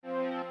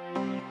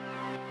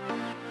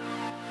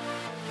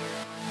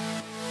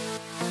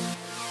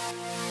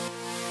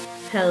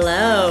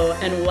Hello,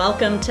 and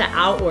welcome to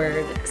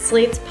Outward,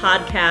 Slate's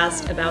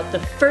podcast about the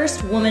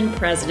first woman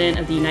president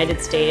of the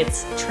United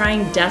States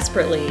trying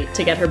desperately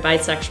to get her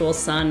bisexual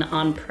son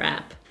on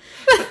PrEP.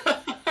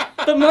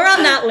 But more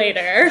on that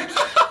later.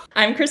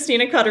 I'm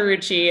Christina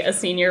Cauterucci, a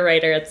senior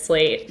writer at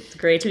Slate. It's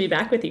great to be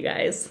back with you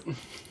guys.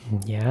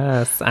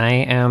 Yes, I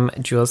am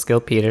Jules Gill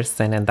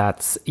Peterson, and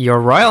that's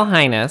Your Royal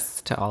Highness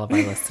to all of our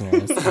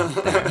listeners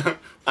out there.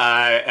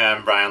 I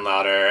am Brian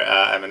Lauder.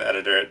 I'm an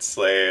editor at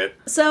Slate.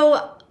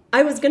 So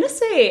I was going to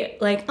say,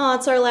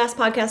 it's our last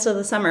podcast of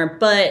the summer,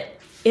 but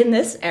in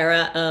this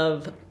era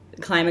of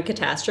climate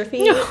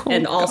catastrophe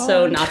and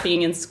also not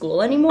being in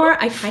school anymore,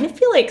 I kind of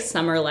feel like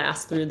summer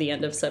lasts through the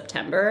end of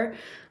September.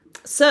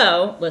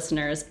 So,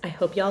 listeners, I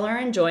hope y'all are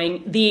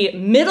enjoying the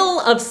middle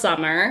of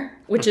summer,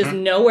 which is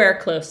nowhere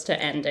close to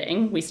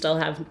ending. We still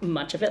have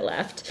much of it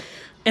left.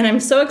 And I'm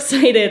so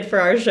excited for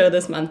our show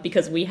this month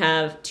because we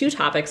have two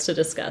topics to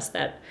discuss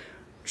that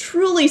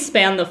truly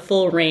span the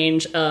full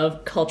range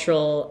of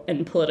cultural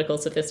and political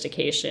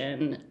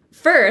sophistication.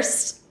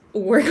 First,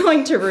 we're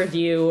going to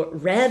review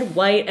Red,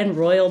 White, and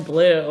Royal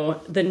Blue,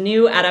 the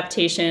new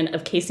adaptation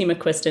of Casey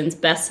McQuiston's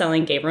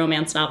best-selling gay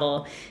romance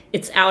novel.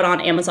 It's out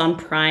on Amazon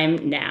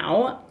Prime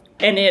now,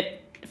 and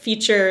it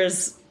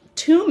features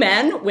two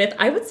men with,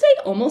 I would say,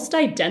 almost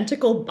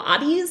identical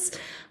bodies.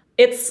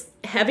 It's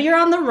heavier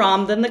on the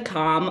rom than the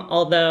com,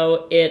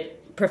 although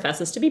it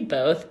professes to be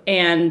both,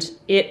 and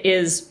it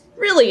is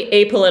really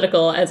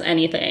apolitical as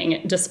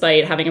anything,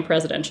 despite having a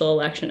presidential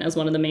election as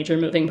one of the major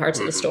moving parts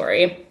of the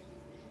story.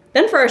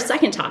 Then for our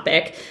second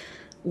topic,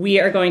 we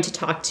are going to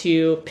talk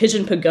to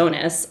Pigeon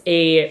Pagonis,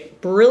 a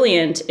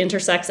brilliant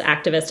intersex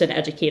activist and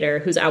educator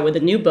who's out with a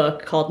new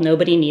book called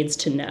Nobody Needs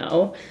to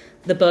Know.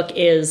 The book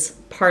is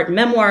part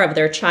memoir of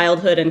their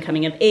childhood and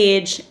coming of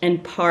age,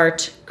 and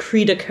part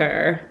cri de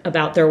coeur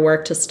about their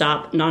work to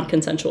stop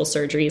non-consensual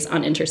surgeries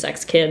on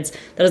intersex kids.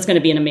 That is going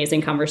to be an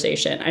amazing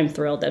conversation. I'm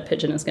thrilled that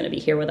Pigeon is going to be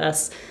here with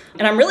us.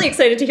 And I'm really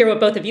excited to hear what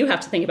both of you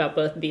have to think about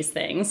both of these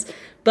things.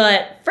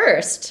 But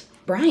first,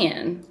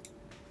 Brian,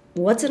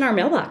 what's in our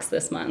mailbox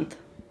this month?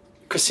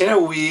 Christina,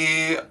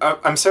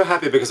 I'm so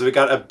happy because we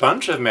got a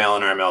bunch of mail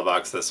in our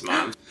mailbox this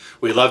month.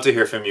 We love to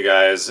hear from you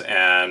guys,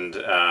 and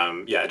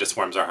it just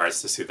warms our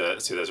hearts to see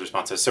those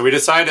responses. So we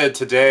decided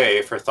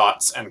today for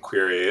Thoughts and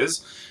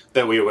Queries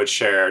that we would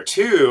share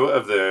two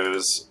of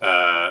those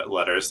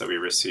letters that we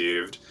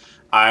received.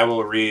 I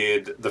will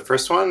read the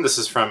first one. This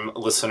is from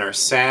listener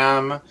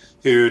Sam,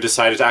 who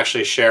decided to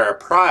actually share a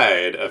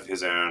pride of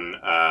his own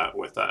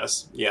with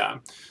us. Yeah.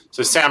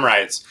 So Sam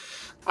writes,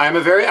 I am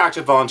a very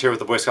active volunteer with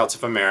the Boy Scouts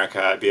of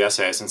America at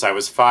BSA since I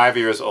was 5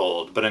 years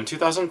old, but in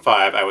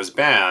 2005 I was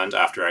banned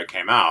after I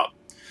came out.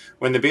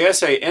 When the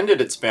BSA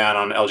ended its ban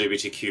on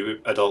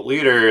LGBTQ adult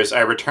leaders, I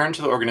returned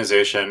to the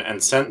organization,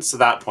 and since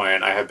that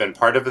point I have been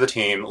part of the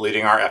team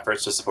leading our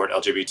efforts to support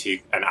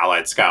LGBT and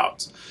allied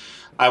Scouts.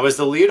 I was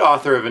the lead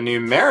author of a new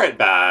merit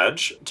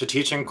badge to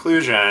teach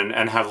inclusion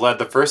and have led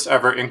the first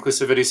ever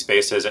inclusivity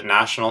spaces at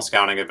national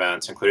Scouting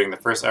events, including the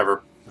first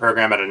ever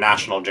program at a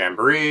national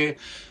jamboree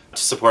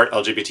to support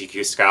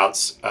LGBTQ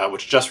Scouts,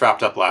 which just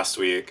wrapped up last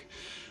week.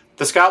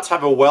 The Scouts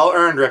have a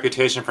well-earned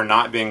reputation for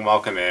not being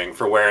welcoming,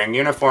 for wearing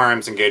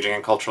uniforms, engaging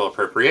in cultural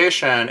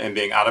appropriation, and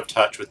being out of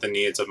touch with the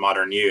needs of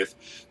modern youth.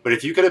 But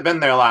if you could have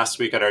been there last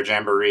week at our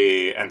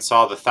jamboree and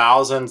saw the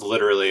thousands,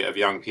 literally, of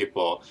young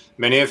people,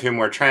 many of whom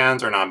were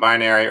trans or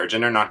non-binary or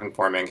gender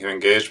non-conforming, who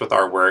engaged with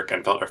our work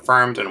and felt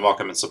affirmed and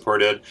welcome and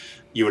supported,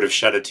 you would have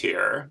shed a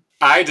tear.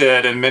 I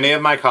did, and many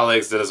of my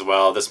colleagues did as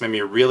well. This made me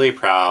really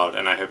proud,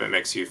 and I hope it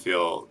makes you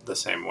feel the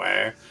same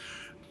way.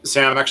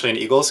 Sam, I'm actually an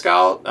Eagle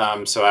Scout,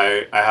 so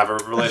I have a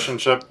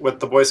relationship with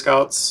the Boy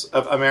Scouts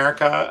of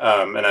America,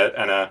 and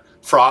a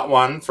fraught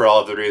one for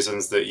all of the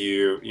reasons that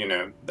you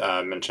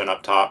mentioned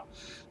up top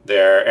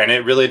there. And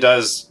it really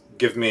does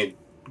give me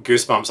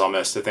goosebumps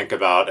almost to think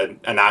about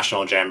a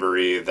national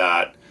jamboree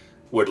that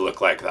would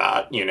look like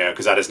that,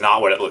 because that is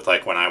not what it looked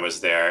like when I was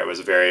there. It was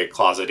a very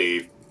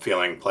closety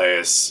feeling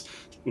place,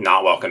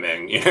 not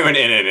welcoming, in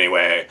any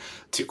way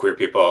to queer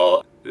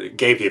people,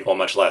 gay people,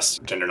 much less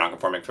gender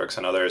nonconforming folks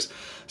and others.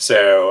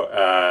 So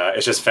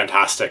it's just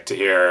fantastic to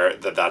hear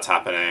that that's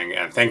happening.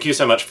 And thank you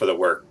so much for the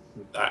work.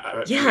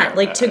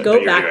 To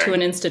go back to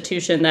an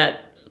institution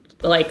that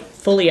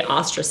fully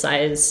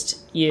ostracized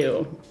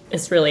you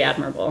is really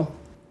admirable.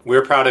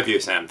 We're proud of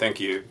you, Sam. Thank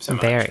you so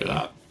much for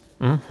that.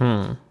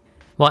 Mm-hmm.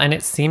 Well, and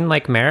it seemed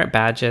like merit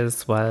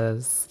badges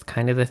was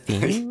kind of the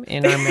theme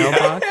in our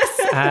mailbox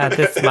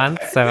this month.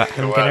 So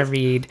I'm going to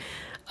read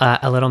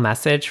a little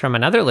message from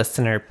another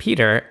listener,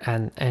 Peter,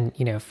 and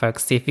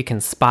folks, see if you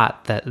can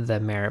spot the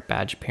merit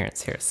badge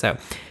appearance here. So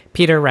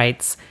Peter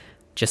writes,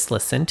 just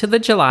listened to the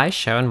July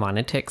show and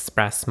wanted to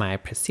express my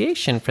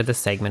appreciation for the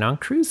segment on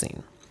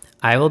cruising.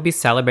 I will be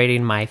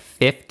celebrating my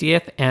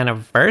 50th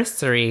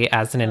anniversary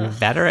as an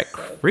inveterate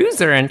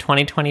cruiser in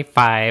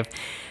 2025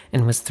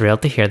 and was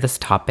thrilled to hear this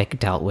topic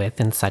dealt with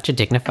in such a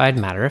dignified,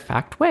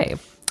 matter-of-fact way.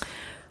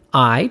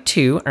 I,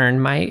 too,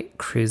 earned my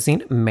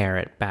cruising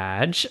merit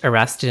badge,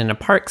 arrested in a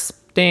park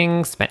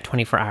Sting spent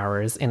 24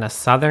 hours in a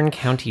Southern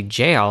county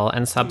jail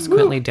and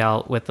subsequently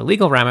dealt with the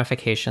legal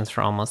ramifications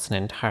for almost an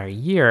entire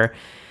year.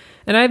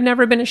 And I've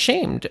never been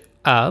ashamed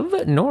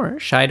of, nor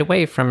shied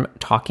away from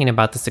talking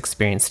about this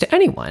experience to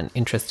anyone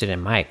interested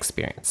in my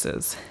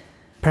experiences.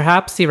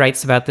 Perhaps he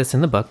writes about this in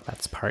the book,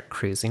 that's part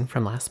cruising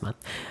from last month,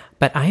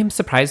 but I am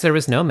surprised there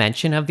was no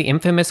mention of the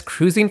infamous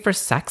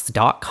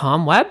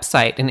cruisingforsex.com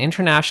website, an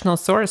international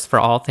source for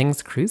all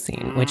things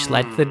cruising, which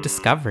led to the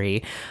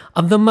discovery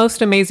of the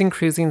most amazing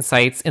cruising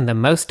sites in the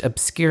most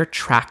obscure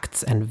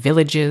tracts and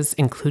villages,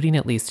 including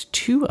at least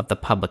 2 of the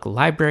public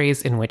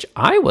libraries in which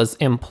I was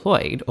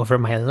employed over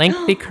my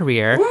lengthy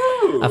career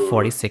of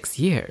 46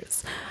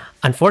 years.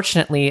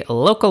 Unfortunately,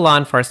 local law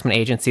enforcement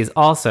agencies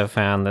also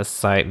found this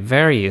site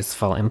very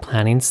useful in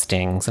planning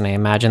stings, and I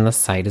imagine the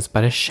site is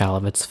but a shell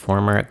of its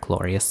former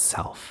glorious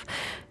self.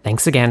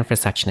 Thanks again for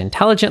such an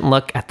intelligent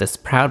look at this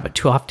proud but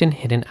too often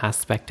hidden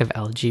aspect of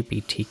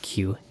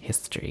LGBTQ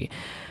history.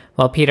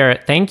 Well, Peter,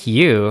 thank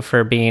you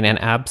for being an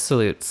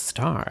absolute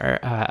star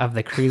of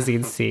the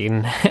cruising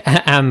scene,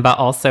 but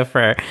also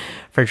for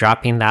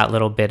dropping that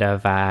little bit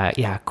of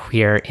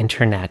queer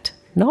internet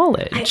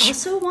knowledge. I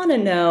also want to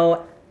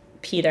know,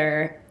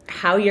 Peter,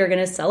 how you're going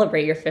to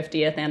celebrate your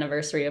 50th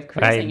anniversary of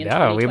cruising in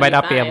 2025. We might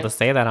not be able to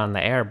say that on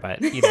the air,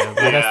 but, let us know.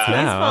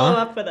 Please follow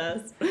up with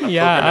us.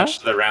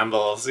 The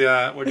rambles.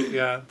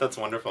 Yeah, that's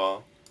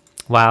wonderful.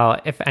 Well,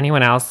 if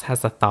anyone else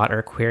has a thought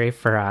or query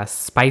for us,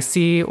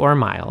 spicy or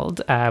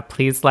mild,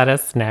 please let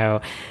us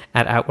know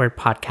at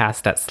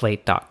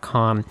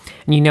outwardpodcast@slate.com.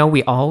 And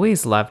we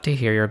always love to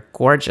hear your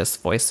gorgeous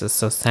voices,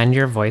 so send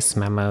your voice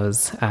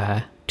memos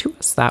to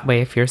us that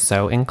way if you're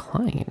so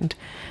inclined.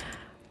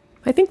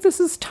 I think this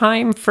is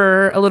time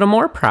for a little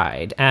more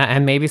pride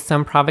and maybe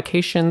some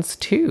provocations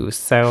too.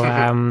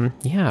 So,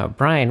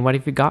 Brian, what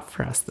have you got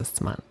for us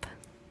this month?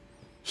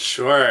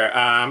 Sure.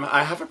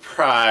 I have a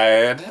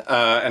pride,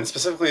 and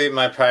specifically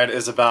my pride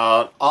is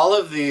about all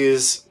of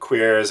these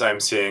queers I'm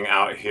seeing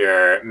out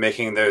here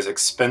making those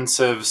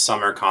expensive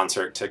summer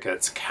concert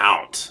tickets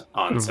count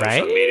on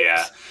social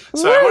media.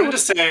 So I wanted to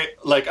say,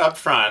 up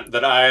front,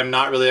 that I am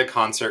not really a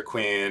concert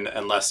queen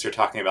unless you're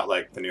talking about,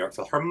 the New York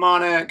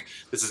Philharmonic.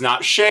 This is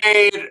not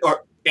shade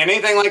or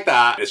anything like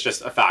that. It's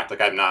just a fact.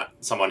 I'm not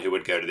someone who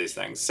would go to these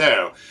things.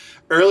 So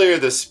earlier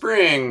this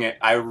spring,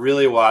 I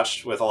really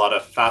watched with a lot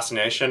of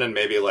fascination and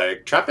maybe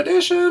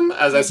trepidation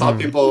as I saw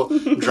people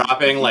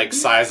dropping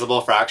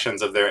sizable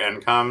fractions of their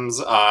incomes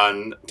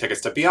on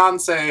tickets to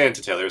Beyonce and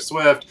to Taylor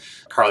Swift,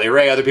 Carly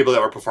Rae, other people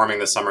that were performing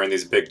this summer in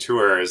these big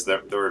tours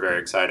that were very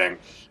exciting.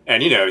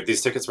 And,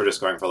 these tickets were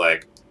just going for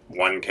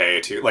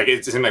 $1K to,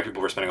 it seemed like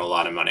people were spending a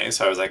lot of money.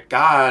 So I was like,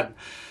 God,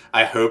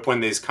 I hope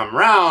when these come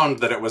round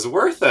that it was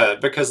worth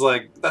it, because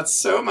that's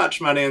so much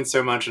money and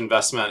so much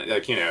investment,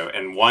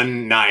 in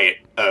one night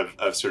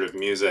of sort of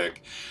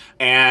music.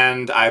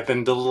 And I've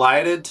been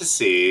delighted to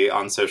see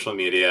on social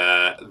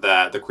media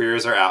that the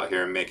queers are out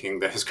here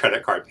making those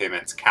credit card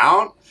payments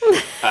count.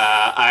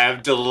 I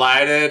am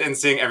delighted in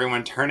seeing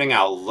everyone turning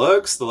out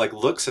looks. The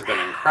looks have been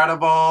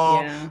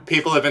incredible. Yeah.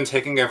 People have been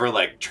taking over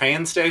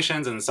train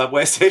stations and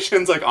subway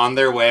stations on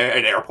their way,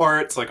 and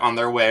airports on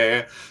their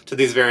way to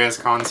these various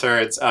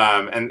concerts,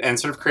 and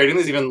sort of creating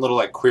these even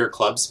little queer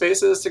club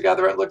spaces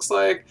together, it looks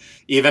like,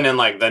 even in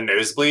the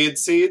nosebleed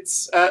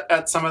seats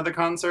at some of the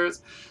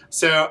concerts.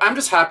 So I'm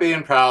just happy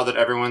and proud that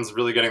everyone's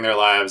really getting their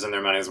lives and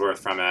their money's worth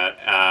from it.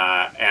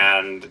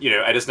 And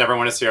I just never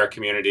want to see our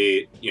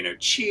community,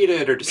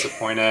 cheated or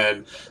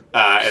disappointed.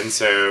 And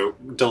so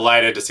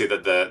delighted to see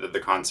that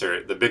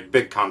the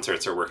big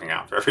concerts are working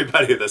out for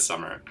everybody this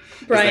summer.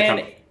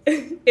 Brian,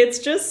 it's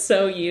just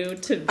so you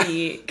to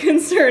be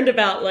concerned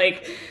about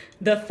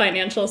the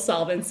financial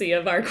solvency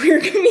of our queer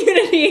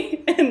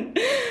community. And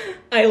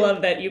I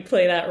love that you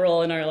play that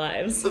role in our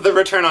lives. The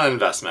return on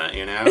investment,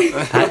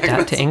 That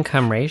debt to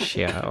income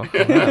ratio.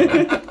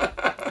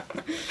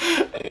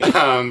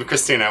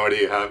 Christina, what do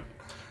you have?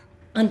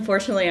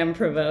 Unfortunately, I'm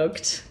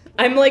provoked.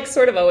 I'm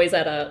sort of always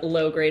at a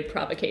low-grade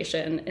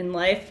provocation in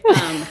life.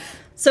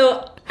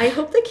 So I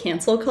hope the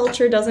cancel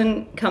culture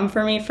doesn't come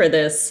for me for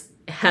this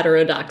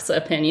heterodox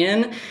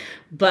opinion.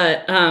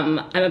 But I'm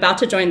about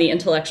to join the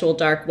intellectual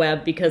dark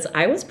web because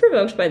I was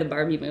provoked by the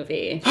Barbie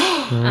movie.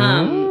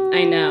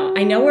 I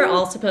know we're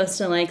all supposed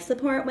to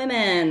support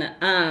women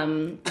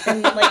and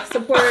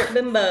support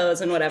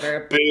bimbos and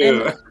whatever. Boo.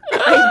 And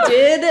I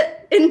did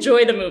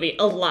enjoy the movie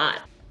a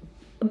lot.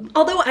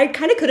 Although I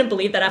kind of couldn't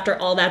believe that after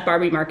all that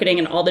Barbie marketing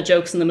and all the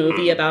jokes in the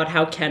movie about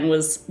how Ken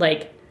was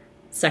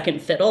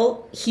second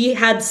fiddle, he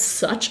had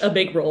such a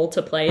big role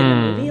to play in the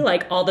movie.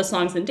 All the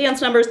songs and dance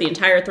numbers, the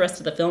entire thrust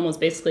of the film was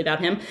basically about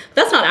him. But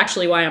that's not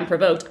actually why I'm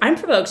provoked. I'm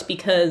provoked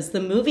because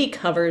the movie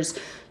covers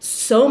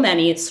so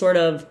many sort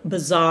of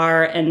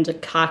bizarre and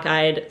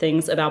cockeyed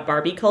things about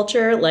Barbie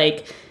culture,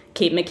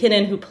 Kate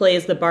McKinnon, who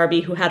plays the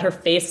Barbie who had her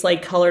face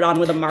colored on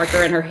with a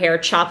marker and her hair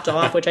chopped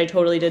off, which I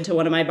totally did to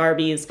one of my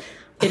Barbies.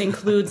 It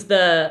includes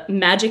the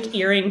magic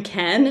earring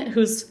Ken,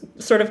 who's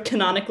sort of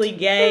canonically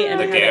gay and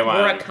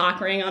wore a cock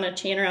ring on a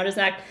chain around his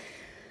neck.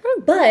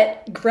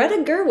 But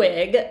Greta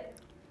Gerwig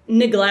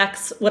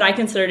neglects what I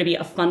consider to be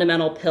a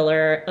fundamental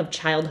pillar of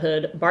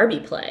childhood Barbie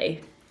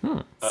play.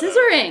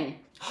 Scissoring.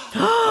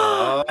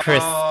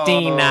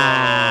 Christina.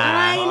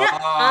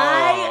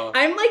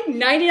 I'm like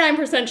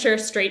 99% sure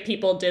straight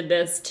people did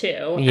this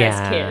too Yeah.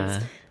 as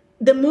kids.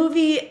 The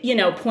movie,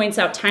 points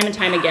out time and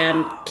time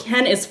again,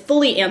 Ken is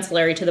fully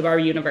ancillary to the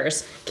Barbie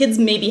universe. Kids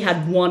maybe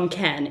had one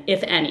Ken,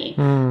 if any.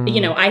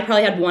 I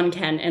probably had one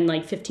Ken and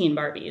like 15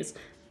 Barbies.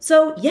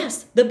 So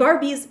yes, the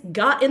Barbies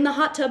got in the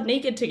hot tub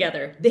naked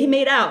together. They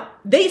made out.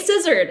 They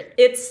scissored.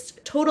 It's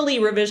totally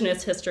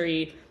revisionist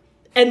history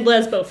and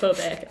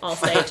lesbophobic, I'll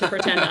say, to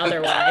pretend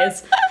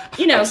otherwise.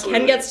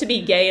 Ken gets to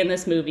be gay in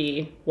this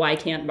movie. Why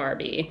can't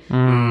Barbie?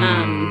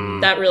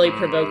 That really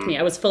provoked me.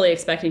 I was fully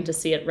expecting to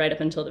see it right up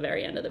until the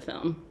very end of the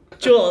film.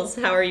 Jules,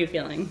 how are you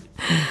feeling?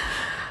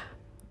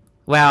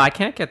 Well, I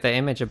can't get the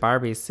image of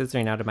Barbie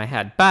scissoring out of my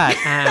head, but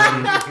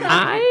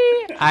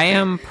I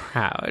am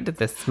proud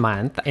this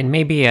month, and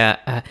maybe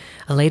a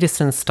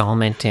latest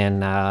installment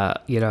in,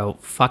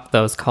 fuck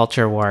those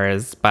culture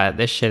wars, but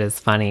this shit is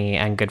funny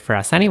and good for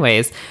us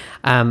anyways.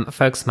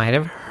 Folks might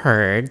have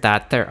heard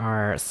that there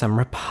are some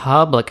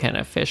Republican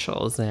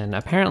officials in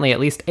apparently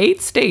at least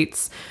 8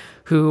 states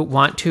who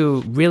want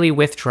to really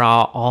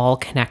withdraw all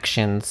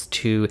connections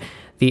to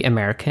the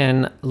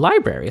American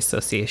Library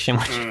Association,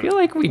 which I feel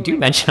like we do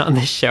mention on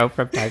this show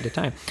from time to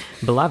time.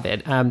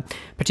 Beloved,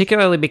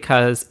 particularly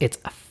because it's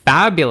a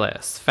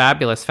fabulous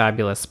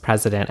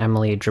president,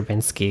 Emily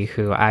Drabinski,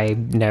 who I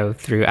know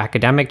through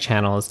academic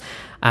channels,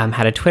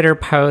 had a Twitter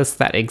post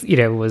that,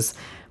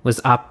 was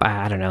up,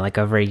 I don't know, like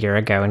over a year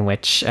ago, in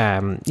which,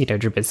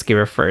 Drabinski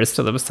refers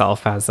to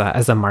himself as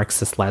a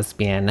Marxist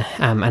lesbian.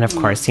 And of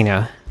course,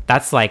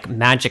 that's like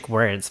magic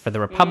words for the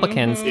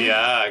Republicans.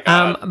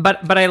 Yeah.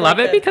 But I love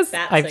it because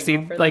bat I've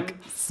signal seen for like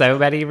them. so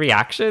many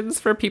reactions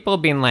for people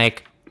being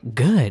like,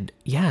 good,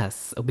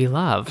 yes, we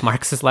love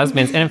Marxist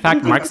lesbians. And in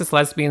fact, Marxist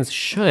lesbians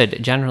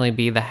should generally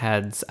be the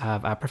heads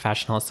of a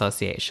professional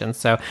association.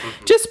 So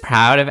just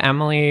proud of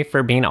Emily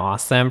for being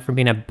awesome, for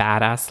being a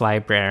badass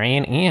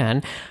librarian,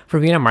 and for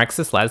being a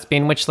Marxist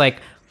lesbian, which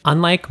like,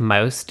 unlike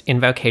most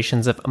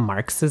invocations of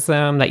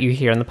Marxism that you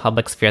hear in the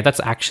public sphere, that's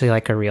actually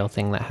like a real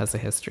thing that has a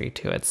history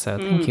to it. So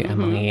thank you,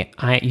 Emily.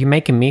 You're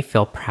making me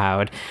feel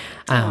proud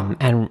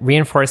and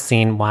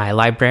reinforcing why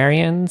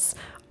librarians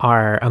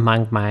are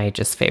among my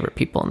just favorite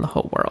people in the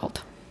whole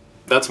world.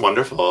 That's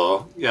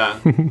wonderful. Yeah.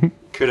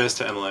 Kudos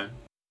to Emily.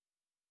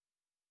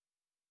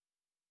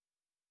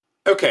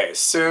 Okay,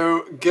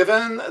 so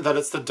given that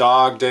it's the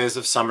dog days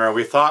of summer,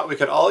 we thought we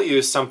could all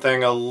use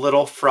something a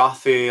little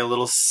frothy, a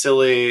little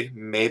silly,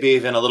 maybe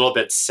even a little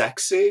bit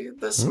sexy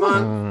this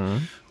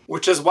month,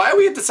 which is why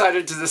we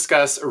decided to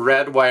discuss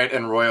Red, White,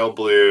 and Royal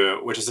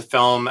Blue, which is a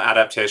film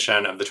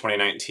adaptation of the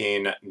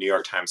 2019 New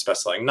York Times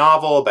bestselling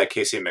novel by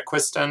Casey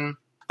McQuiston,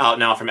 out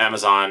now from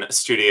Amazon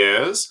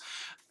Studios.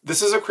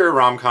 This is a queer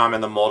rom-com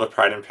in the mold of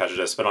Pride and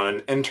Prejudice, but on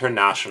an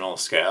international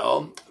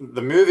scale.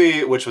 The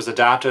movie, which was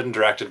adapted and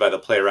directed by the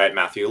playwright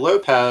Matthew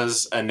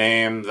Lopez, a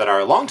name that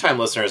our longtime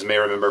listeners may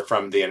remember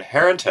from the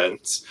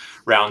Inheritance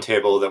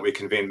roundtable that we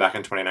convened back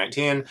in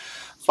 2019,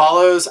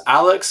 follows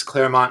Alex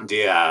Claremont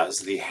Diaz,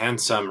 the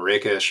handsome,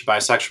 rakish,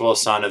 bisexual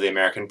son of the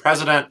American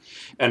president,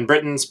 and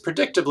Britain's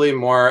predictably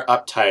more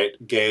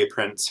uptight gay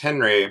Prince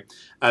Henry,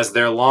 as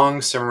their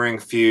long-simmering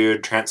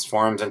feud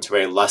transforms into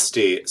a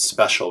lusty,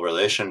 special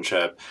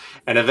relationship,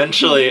 and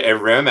eventually a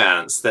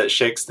romance that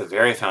shakes the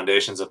very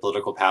foundations of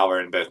political power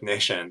in both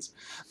nations,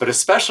 but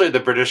especially the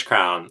British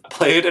Crown,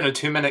 played in a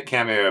 2-minute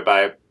cameo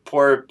by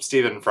poor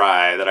Stephen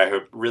Fry that I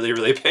hope really,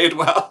 really paid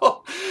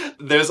well.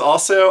 There's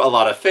also a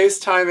lot of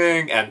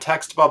FaceTiming and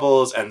text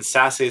bubbles and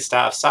sassy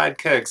staff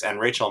sidekicks and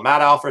Rachel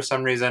Maddow for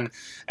some reason,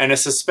 and a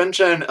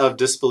suspension of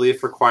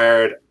disbelief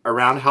required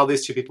around how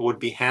these two people would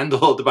be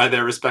handled by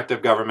their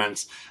respective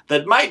governments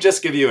that might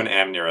just give you an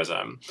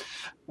aneurysm.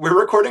 We're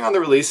recording on the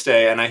release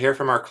day, and I hear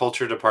from our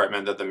culture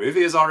department that the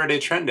movie is already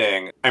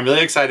trending. I'm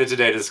really excited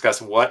today to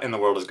discuss what in the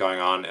world is going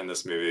on in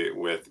this movie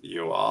with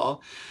you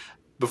all.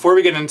 Before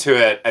we get into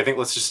it, I think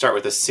let's just start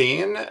with a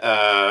scene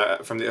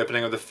from the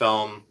opening of the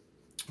film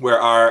where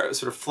our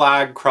sort of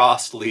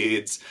flag-crossed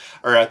leads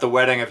are at the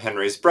wedding of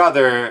Henry's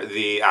brother,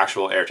 the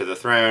actual heir to the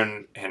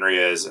throne. Henry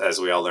is, as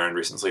we all learned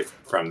recently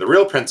from the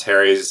real Prince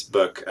Harry's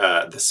book,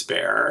 The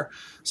Spare.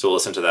 So we'll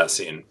listen to that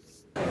scene.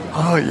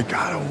 Oh, you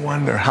gotta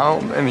wonder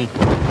how many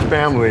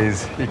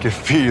families you could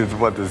feed with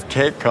what this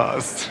cake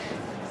costs.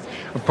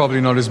 Well,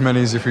 probably not as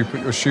many as if we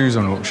put your shoes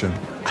on auction.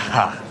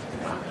 Ha!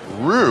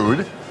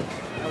 Rude.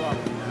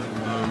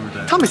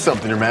 Tell me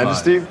something, Your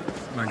Majesty.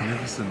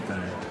 Magnificent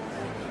day.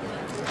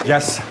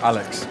 Yes,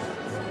 Alex.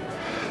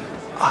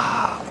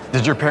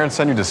 Did your parents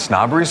send you to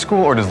snobbery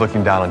school, or does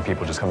looking down on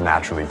people just come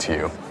naturally to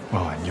you?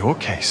 Well, in your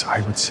case,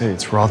 I would say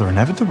it's rather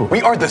inevitable.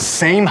 We are the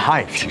same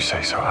height. If you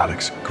say so,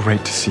 Alex.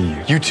 Great to see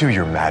you. You too,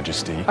 Your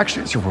Majesty.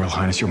 Actually, it's Your Royal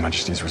Highness. Your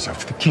Majesty is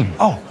reserved for the King.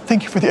 Oh,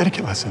 thank you for the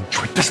etiquette lesson.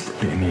 You were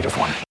desperately in need of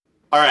one.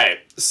 All right,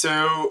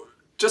 so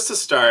just to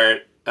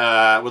start,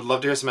 would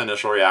love to hear some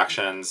initial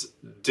reactions.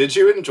 Did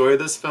you enjoy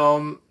this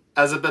film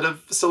as a bit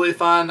of silly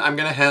fun. I'm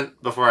going to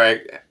hint before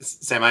I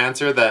say my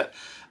answer that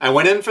I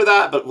went in for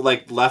that, but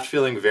like left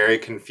feeling very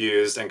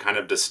confused and kind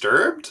of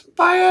disturbed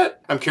by it.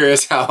 I'm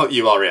curious how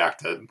you all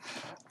reacted.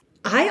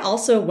 I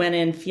also went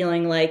in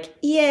feeling like,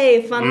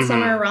 yay, fun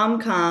summer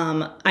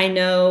rom-com. I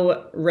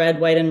know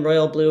Red, White, and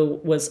Royal Blue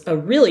was a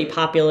really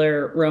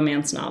popular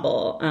romance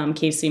novel.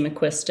 Casey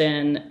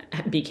McQuiston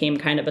became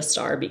kind of a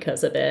star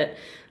because of it.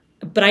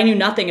 But I knew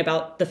nothing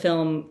about the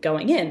film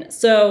going in.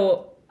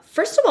 So,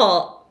 first of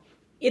all,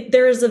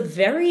 there is a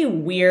very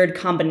weird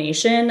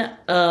combination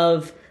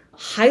of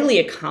highly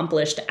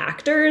accomplished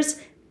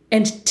actors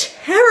and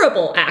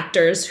terrible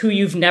actors who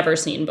you've never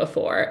seen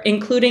before,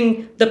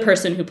 including the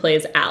person who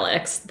plays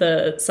Alex,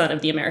 the son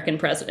of the American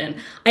president.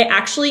 I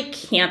actually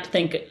can't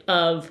think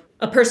of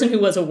a person who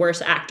was a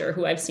worse actor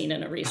who I've seen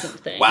in a recent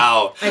thing.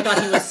 Wow. I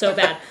thought he was so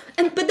bad.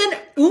 But then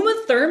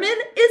Uma Thurman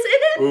is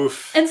in it.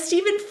 Oof. And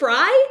Stephen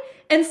Fry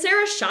and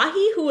Sarah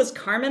Shahi, who was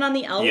Carmen on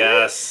The L Word.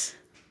 Yes.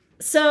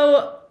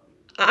 So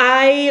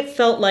I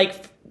felt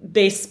like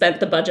they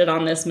spent the budget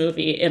on this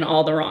movie in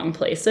all the wrong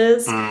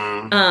places.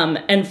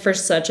 And for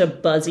such a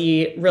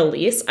buzzy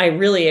release, I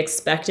really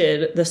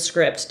expected the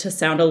script to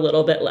sound a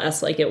little bit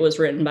less like it was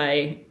written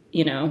by,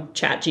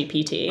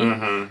 ChatGPT.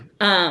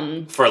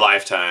 For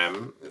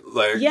Lifetime.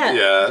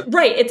 Yeah.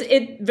 Right.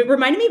 It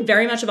reminded me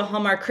very much of a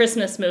Hallmark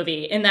Christmas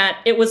movie in that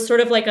it was sort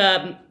of like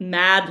a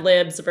Mad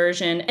Libs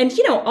version. And,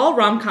 all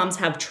rom-coms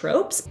have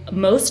tropes.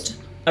 Most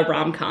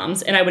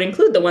rom-coms, and I would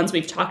include the ones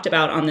we've talked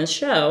about on this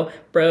show,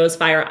 Bros,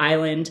 Fire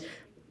Island,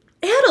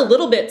 add a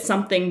little bit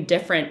something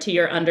different to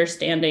your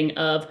understanding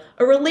of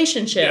a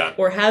relationship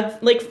or have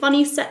like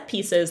funny set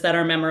pieces that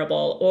are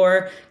memorable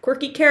or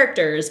quirky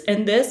characters.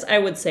 And this, I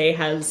would say,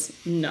 has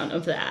none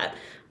of that.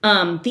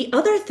 The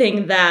other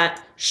thing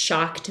that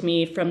shocked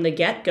me from the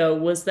get-go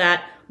was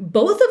that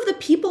both of the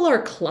people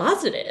are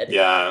closeted.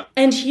 Yeah.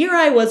 And here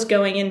I was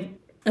going in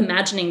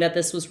imagining that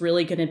this was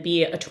really going to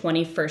be a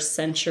 21st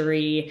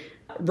century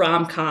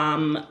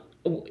rom-com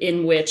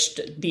in which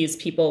these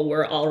people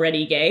were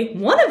already gay.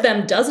 One of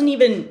them doesn't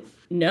even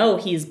know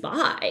he's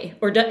bi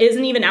or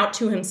isn't even out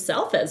to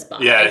himself as bi.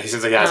 Yeah, he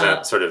seems like he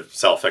hasn't sort of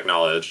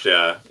self-acknowledged.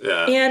 Yeah.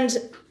 And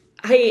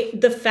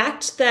the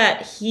fact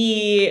that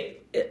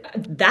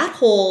that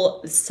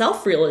whole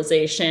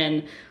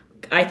self-realization,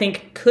 I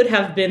think, could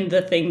have been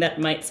the thing that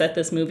might set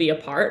this movie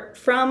apart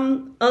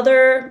from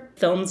other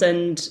films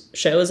and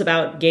shows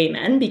about gay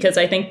men, because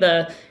I think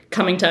the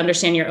coming to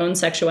understand your own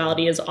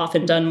sexuality is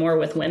often done more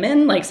with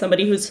women, like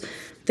somebody who's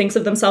thinks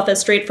of themselves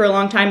as straight for a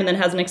long time and then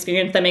has an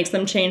experience that makes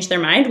them change their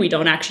mind. We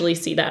don't actually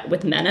see that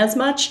with men as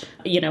much,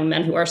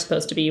 men who are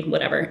supposed to be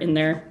whatever in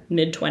their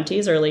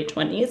mid-20s or late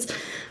 20s.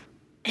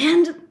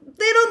 And they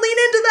don't lean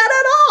into that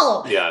at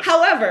all. Yeah.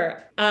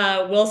 However,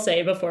 we'll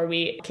say before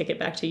we kick it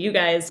back to you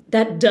guys,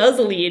 that does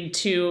lead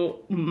to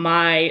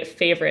my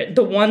favorite,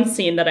 the one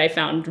scene that I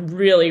found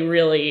really,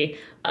 really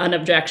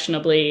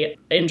unobjectionably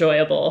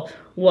enjoyable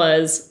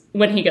was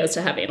when he goes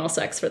to have anal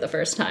sex for the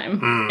first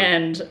time.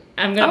 And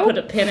I'm going to put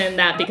a pin in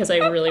that because I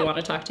really want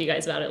to talk to you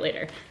guys about it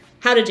later.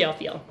 How did y'all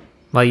feel?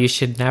 Well, you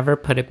should never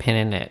put a pin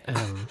in it. Sorry.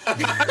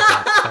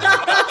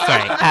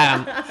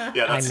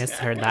 I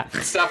misheard that.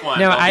 Step one.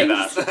 No,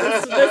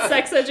 The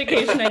sex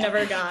education I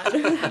never got.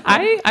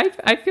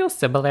 I feel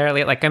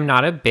similarly. Like, I'm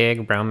not a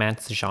big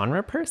romance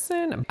genre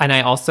person. And I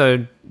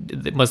also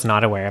was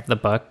not aware of the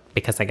book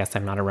because I guess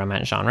I'm not a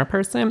romance genre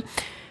person.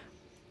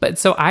 But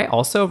so I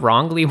also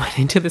wrongly went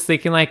into this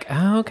thinking like,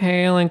 oh,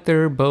 okay, like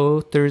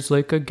there's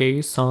like a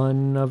gay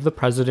son of the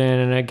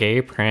president and a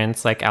gay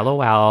prince, like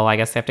LOL, I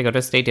guess they have to go to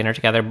a state dinner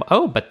together.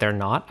 Oh, but they're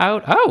not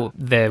out. Oh,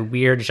 the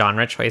weird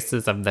genre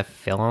choices of the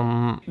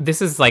film.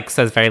 This is like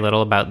says very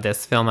little about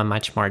this film and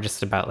much more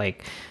just about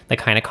like the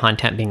kind of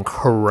content being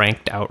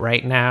cranked out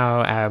right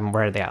now,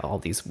 where they have all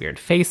these weird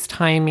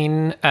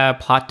FaceTiming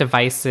plot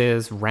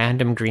devices,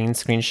 random green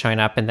screen showing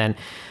up, and then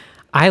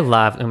I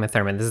love Uma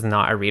Thurman. This is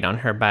not a read on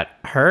her, but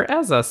her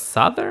as a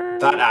Southern...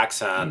 That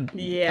accent.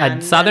 Yeah.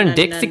 A Southern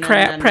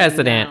Dixiecrat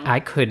president.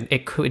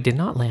 It did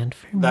not land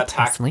for me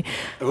personally.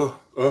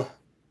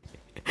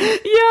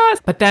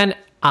 Yes. But then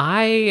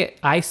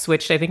I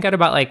switched, I think at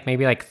about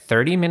maybe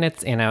 30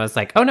 minutes in, I was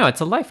like, oh no,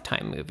 it's a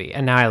Lifetime movie.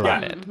 And now I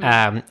love it.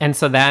 And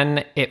so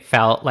then it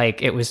felt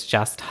like it was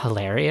just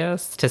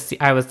hilarious to see.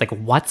 I was like,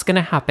 what's going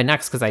to happen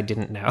next? Because I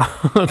didn't know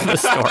the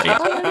story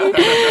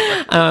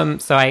already.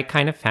 So I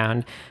kind of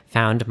found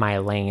my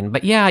lane.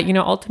 But yeah,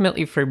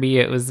 ultimately for me,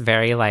 it was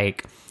very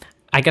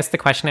I guess the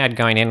question I had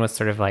going in was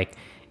sort of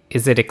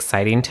is it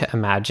exciting to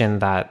imagine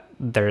that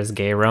there's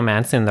gay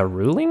romance in the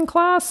ruling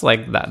class?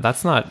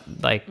 That's not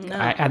no.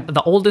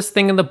 The oldest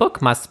thing in the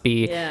book must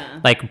be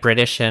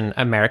British and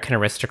American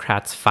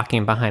aristocrats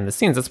fucking behind the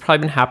scenes. It's probably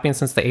been happening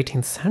since the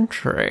 18th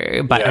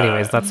century. But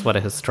anyways, that's what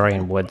a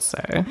historian would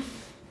say.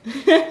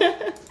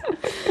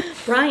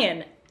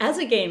 Brian, as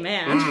a gay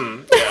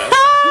man,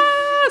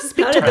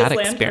 Speak how to did that this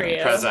land for you?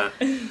 experience.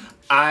 Present.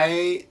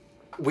 I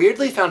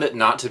weirdly found it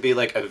not to be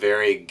like a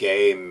very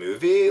gay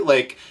movie.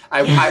 Like,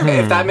 I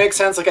if that makes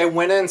sense, like I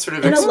went in sort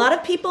of. And a lot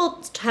of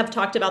people have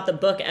talked about the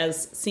book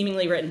as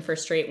seemingly written for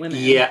straight women.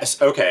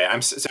 Yes. Okay.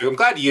 I'm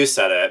glad you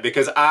said it,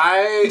 because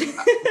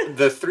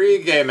the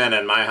 3 gay men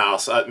in my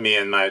house, me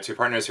and my 2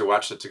 partners who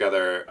watched it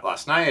together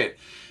last night,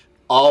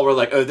 all were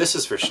like, "Oh, this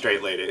is for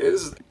straight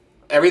ladies."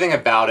 Everything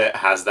about it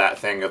has that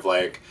thing of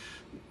like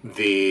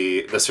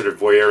the sort of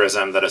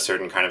voyeurism that a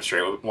certain kind of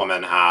straight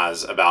woman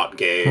has about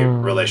gay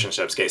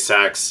relationships, gay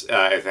sex.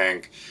 I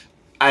think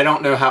I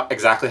don't know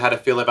exactly how to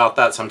feel about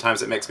that.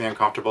 Sometimes it makes me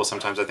uncomfortable.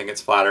 Sometimes I think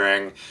it's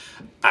flattering.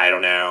 I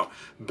don't know.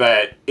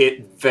 But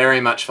it very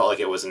much felt like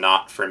it was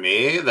not for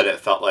me, that it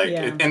felt like,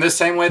 in the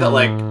same way that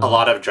like a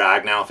lot of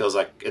drag now feels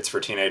like it's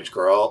for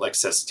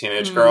cis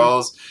teenage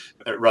girls,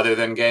 rather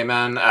than gay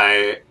men.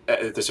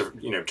 There's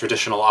a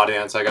traditional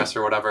audience, I guess,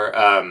 or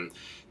whatever.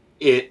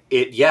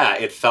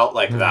 It felt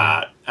like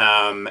that.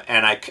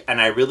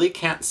 And I really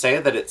can't say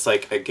that it's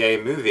like a gay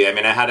movie. I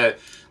mean, I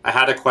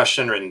had a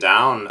question written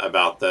down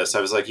about this.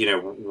 I was like,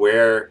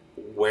 where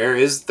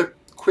is the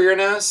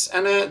queerness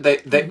in it? They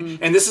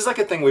and this is like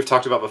a thing we've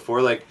talked about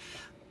before, like,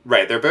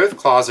 right, they're both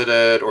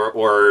closeted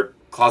or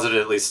closeted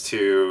at least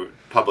to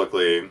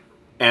publicly.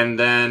 And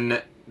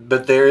then,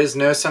 but there is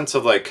no sense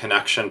of like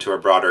connection to a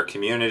broader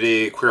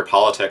community. Queer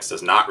politics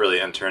does not really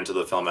enter into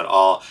the film at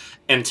all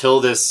until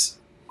this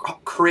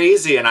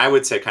crazy, and I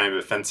would say kind of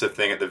offensive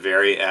thing at the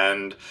very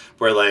end,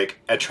 where like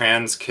a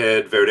trans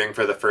kid voting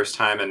for the first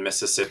time in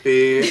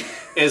Mississippi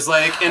is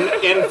like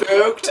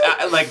invoked,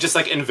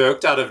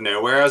 invoked out of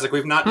nowhere. I was like,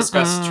 we've not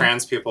discussed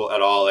trans people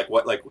at all. Like,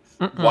 what, like,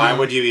 why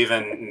would you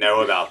even know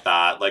about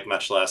that? Like,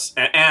 much less,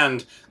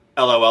 and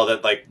LOL,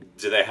 that like,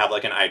 do they have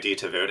like an ID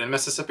to vote in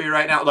Mississippi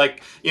right now?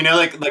 Like,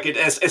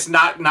 it's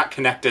not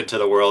connected to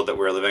the world that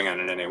we're living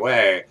in any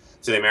way,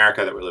 to the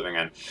America that we're living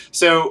in.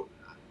 So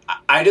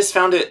I just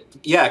found it,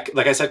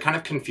 like I said, kind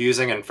of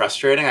confusing and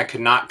frustrating. I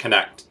could not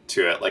connect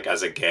to it, like,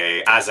 as a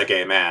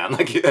gay man,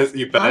 like you put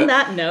it. On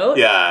that note,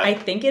 I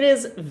think it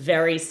is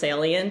very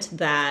salient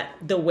that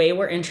the way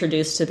we're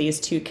introduced to these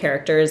 2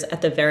 characters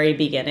at the very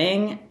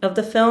beginning of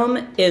the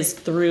film is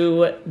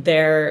through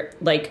their,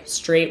 like,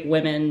 straight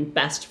women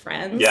best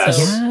friends. Yes.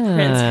 So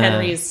Prince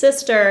Henry's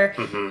sister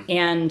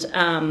and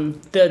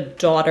the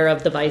daughter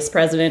of the vice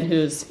president,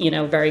 who's,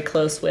 very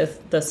close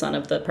with the son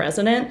of the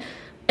president.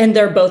 And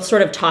they're both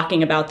sort of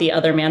talking about the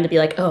other man to be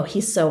like, oh,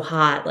 he's so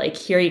hot. Like,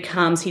 here he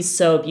comes. He's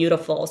so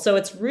beautiful. So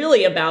it's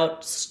really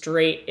about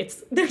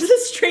there's a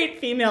straight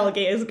female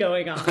gaze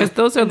going on. Because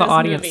those are the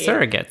audience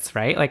surrogates,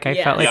 right? Like, I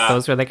felt like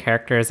those were the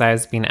characters I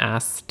was being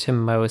asked to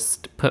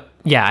most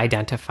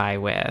identify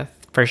with,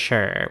 for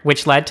sure.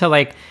 Which led to,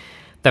 like,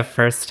 the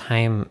first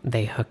time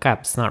they hook up.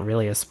 It's not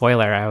really a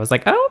spoiler. I was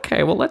like, oh,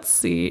 okay, well, let's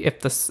see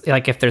if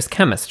there's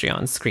chemistry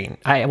on screen.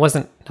 I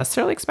wasn't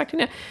necessarily expecting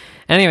it.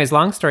 Anyways,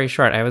 long story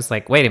short, I was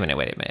like, wait a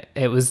minute.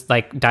 It was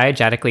like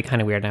diegetically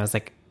kind of weird. And I was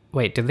like,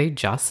 wait, did they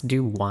just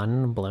do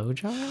one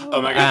blowjob? Oh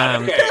my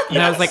God. Okay.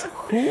 And I was like,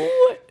 who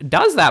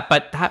does that?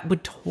 But that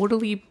would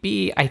totally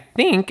be, I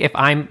think, if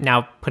I'm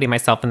now putting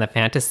myself in the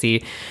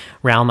fantasy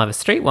realm of a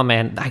straight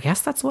woman, I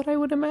guess that's what I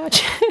would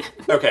imagine.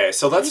 Okay,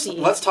 so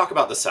let's talk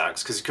about the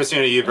sex, because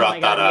Christina, you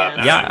brought that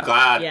up. Yes. And I'm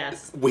glad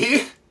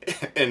we,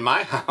 in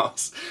my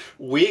house,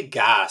 we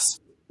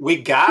gasped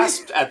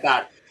at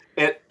that.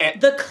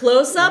 The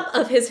close-up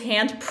of his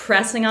hand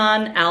pressing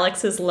on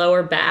Alex's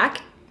lower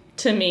back,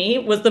 to me,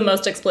 was the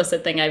most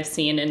explicit thing I've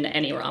seen in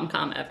any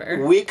rom-com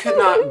ever. We could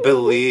not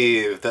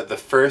believe that the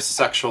first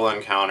sexual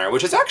encounter,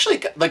 which is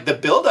actually, like, the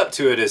build-up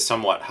to it is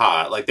somewhat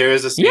hot. Like, there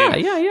is a scene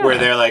where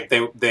they're, like,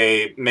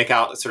 they make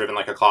out sort of in,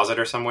 like, a closet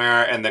or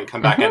somewhere, and then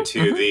come back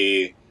into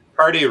the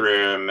party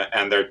room,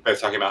 and they're both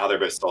talking about how they're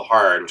both still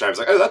hard, which I was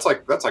like, oh, that's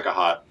like a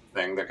hot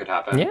thing that could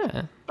happen.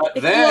 Yeah. But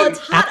then it's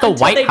hot at the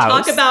White they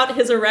House, talk about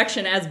his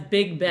erection as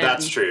Big Ben.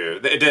 That's true.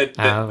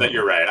 That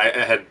you're right.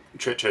 I had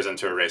chosen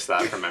to erase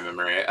that from my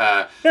memory.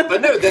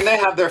 But no, then they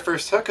have their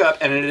first hookup,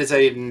 and it is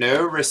a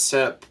no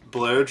recip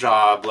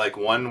blowjob, like,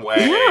 one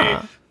way,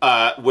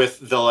 with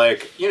the,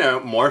 like,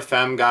 more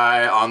femme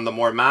guy on the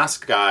more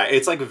masked guy.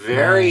 It's like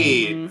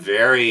very,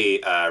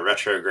 very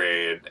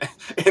retrograde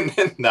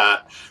in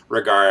that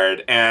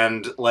regard,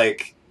 and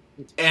like.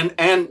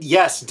 And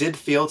yes, did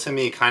feel to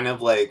me kind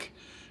of like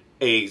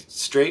a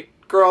straight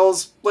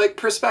girl's, like,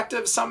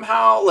 perspective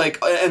somehow. Like,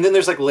 and then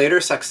there's, like,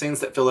 later sex scenes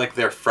that feel like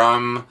they're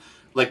from,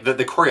 like,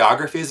 the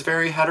choreography is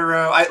very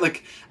hetero.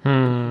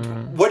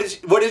 What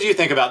did you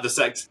think about the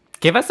sex?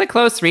 Give us a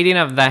close reading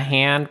of the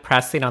hand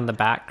pressing on the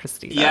back,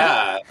 Christina.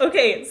 Yeah.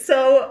 Okay,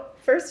 so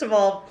first of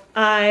all,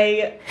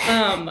 I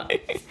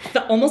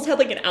almost had,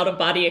 like, an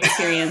out-of-body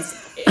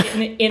experience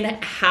in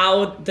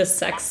how the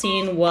sex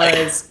scene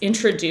was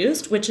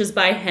introduced, which is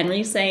by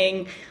Henry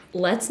saying,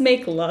 "Let's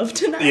make love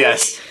tonight."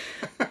 Yes.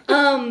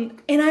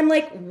 And I'm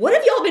like, what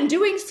have y'all been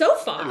doing so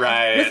far?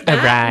 Right.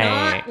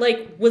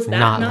 Was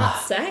that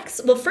not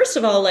sex? Well, first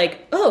of all,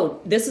 like, oh,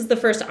 this is the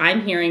first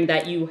I'm hearing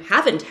that you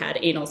haven't had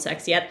anal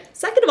sex yet.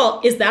 Second of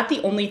all, is that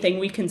the only thing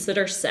we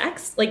consider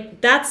sex?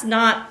 Like, that's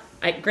not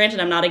granted,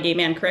 I'm not a gay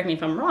man, correct me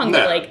if I'm wrong, No.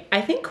 but like,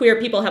 I think queer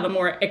people have a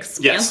more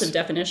expansive Yes.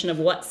 definition of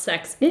what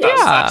sex is.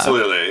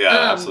 Absolutely.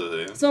 Yeah,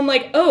 absolutely. So I'm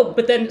like, oh,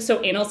 but then,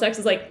 so anal sex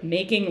is like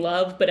making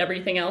love, but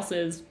everything else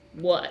is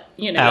what,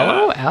 you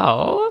know?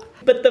 LOL.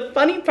 But the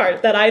funny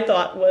part that I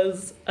thought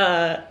was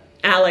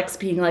Alex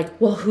being like,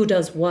 well, who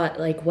does what?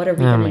 Like, what are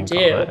we going to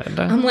do?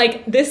 God. I'm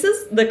like, this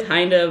is the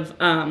kind of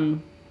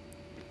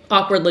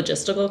awkward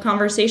logistical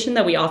conversation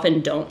that we often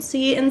don't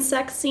see in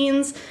sex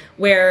scenes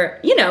where,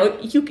 you know,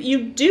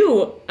 you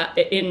do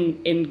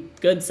in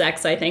good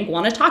sex, I think,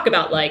 want to talk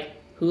about like,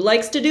 who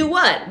likes to do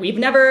what? We've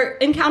never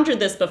encountered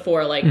this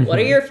before. Like, what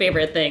are your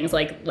favorite things?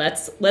 Like,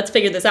 let's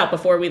figure this out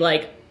before we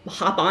like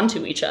hop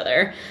onto each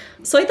other.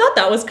 So I thought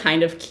that was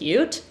kind of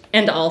cute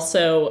and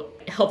also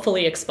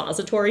helpfully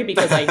expository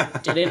because I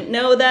didn't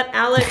know that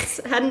Alex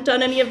hadn't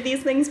done any of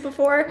these things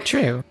before.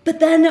 True. But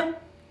then,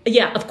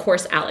 yeah, of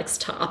course, Alex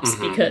tops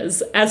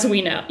because, as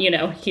we know, you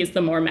know, he's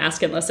the more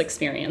masculine,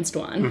 experienced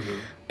one.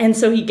 And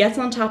so he gets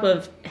on top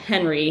of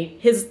Henry.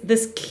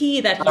 This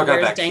key that he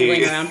wears that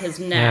dangling key. around his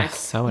neck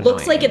so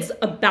looks like annoying. it's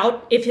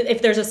about,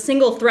 if there's a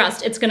single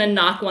thrust, it's going to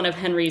knock one of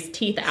Henry's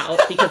teeth out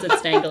because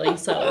it's dangling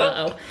so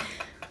low.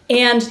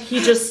 And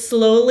he just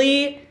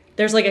slowly,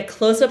 there's like a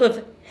close-up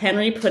of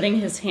Henry putting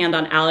his hand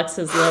on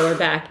Alex's lower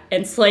back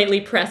and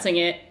slightly pressing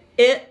it.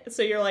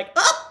 So you're like,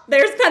 oh,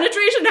 there's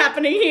penetration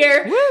happening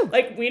here. Woo.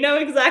 Like, we know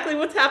exactly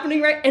what's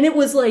happening, right? And it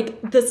was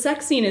like, the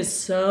sex scene is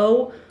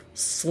so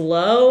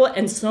slow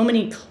and so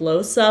many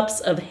close-ups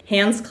of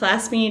hands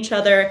clasping each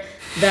other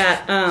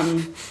that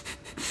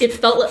it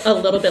felt a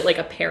little bit like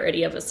a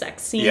parody of a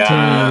sex scene to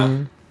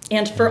me.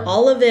 And for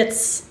all of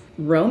its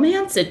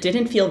romance, it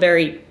didn't feel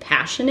very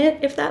passionate,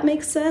 if that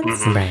makes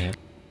sense. Right.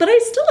 But I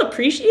still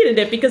appreciated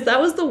it because that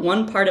was the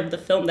one part of the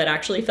film that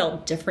actually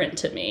felt different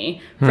to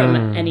me from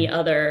any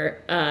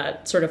other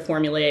sort of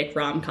formulaic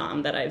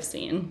rom-com that I've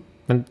seen.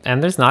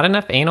 And there's not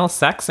enough anal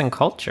sex in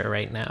culture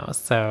right now,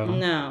 so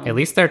No. at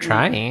least they're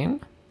trying.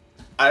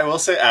 I will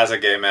say, as a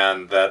gay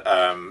man, that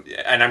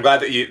and I'm glad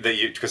that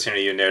you, Christina,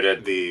 you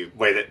noted the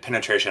way that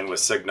penetration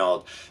was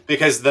signaled,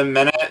 because the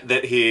minute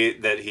that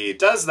he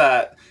does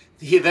that,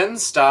 he then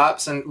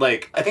stops and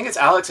like, I think it's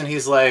Alex, and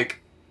he's like,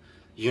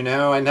 you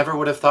know, I never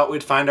would have thought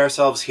we'd find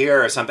ourselves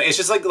here or something. It's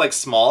just like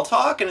small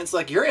talk, and it's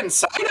like, you're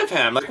inside of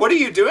him. Like, what are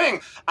you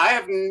doing? I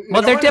have.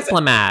 Well, they're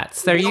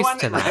diplomats. They're used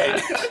to that.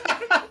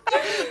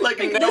 Right? Like,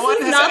 This no one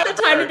is has not the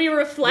time ever to be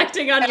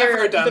reflecting on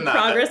ever done the that.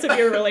 progress of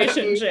your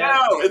relationship.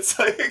 No, it's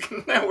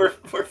like, no,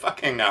 we're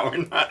fucking now.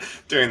 We're not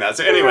doing that.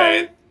 So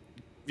anyway,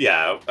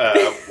 yeah,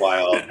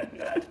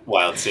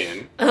 wild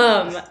scene.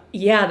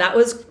 Yeah, that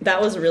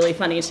was really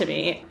funny to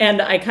me,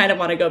 and I kind of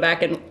want to go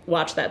back and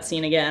watch that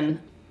scene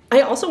again.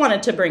 I also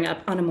wanted to bring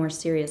up, on a more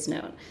serious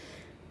note,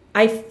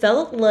 I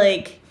felt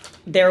like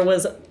there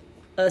was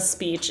a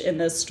speech in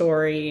this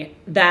story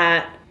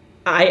that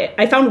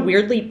I found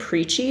weirdly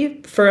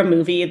preachy for a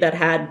movie that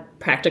had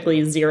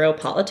practically zero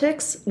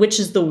politics, which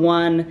is the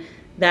one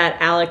that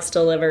Alex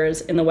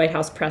delivers in the White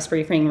House press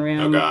briefing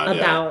room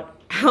about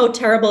how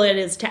terrible it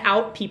is to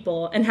out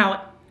people and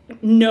how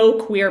no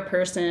queer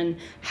person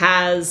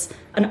has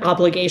an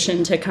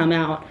obligation to come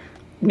out.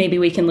 Maybe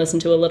we can listen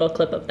to a little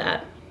clip of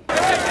that.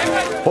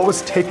 What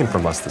was taken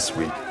from us this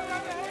week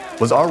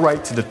was our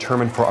right to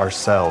determine for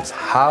ourselves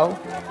how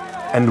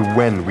and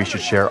when we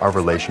should share our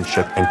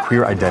relationship and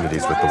queer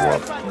identities with the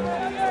world.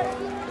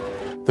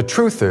 The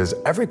truth is,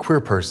 every queer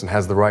person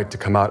has the right to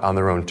come out on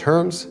their own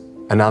terms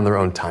and on their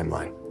own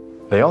timeline.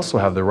 They also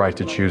have the right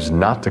to choose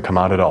not to come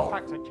out at all.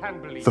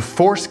 The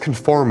forced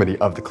conformity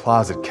of the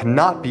closet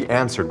cannot be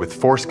answered with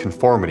forced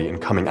conformity in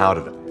coming out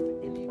of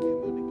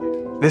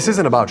it. This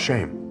isn't about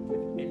shame.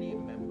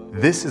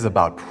 This is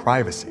about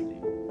privacy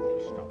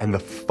and the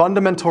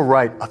fundamental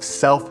right of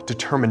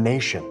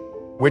self-determination,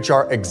 which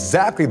are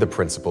exactly the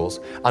principles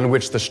on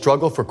which the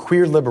struggle for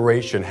queer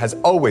liberation has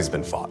always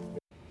been fought.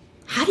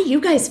 How do you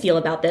guys feel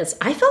about this?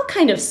 I felt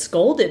kind of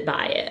scolded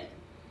by it.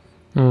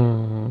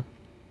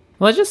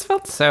 Well, it just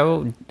felt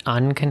so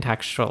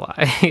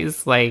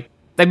uncontextualized. Like,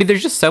 I mean,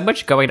 there's just so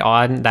much going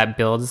on that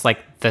builds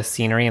like the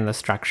scenery and the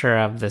structure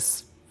of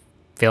this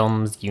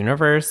film's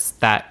universe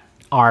that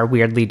are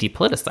weirdly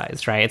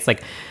depoliticized, right? It's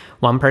like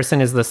one person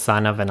is the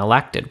son of an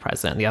elected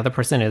president. The other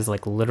person is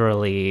like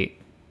literally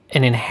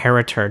an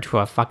inheritor to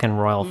a fucking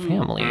royal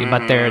family.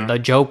 But the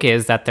joke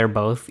is that they're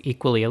both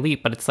equally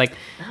elite. But it's like,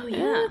 Oh,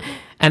 yeah.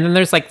 and then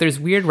there's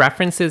weird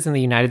references in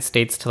the United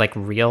States to like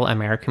real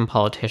American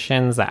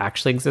politicians that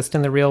actually exist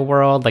in the real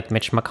world. Like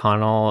Mitch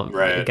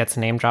McConnell gets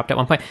name dropped at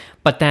one point,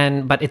 but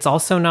it's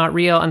also not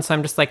real. And so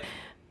I'm just like,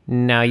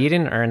 no, you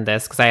didn't earn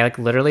this, because I like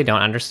literally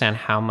don't understand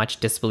how much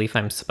disbelief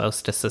I'm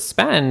supposed to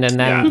suspend. And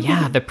then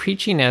the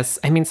preachiness.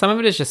 I mean, some of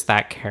it is just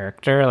that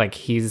character. Like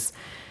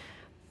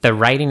the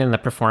writing and the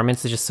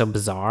performance is just so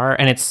bizarre,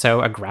 and it's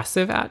so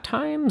aggressive at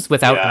times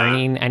without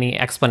earning any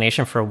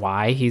explanation for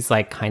why he's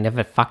like kind of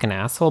a fucking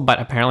asshole. But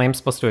apparently I'm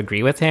supposed to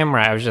agree with him,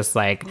 where I was just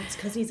like, It's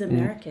because he's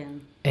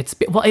American.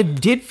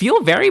 It did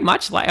feel very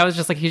much like, I was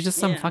just like, he's just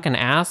some fucking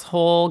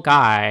asshole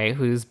guy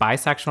who's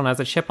bisexual and has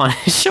a chip on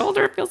his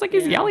shoulder. It feels like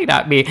he's yelling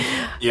at me.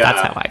 Yeah.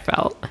 That's how I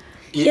felt.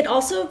 It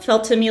also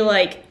felt to me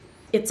like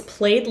it's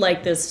played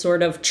like this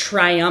sort of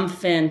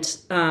triumphant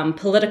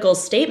political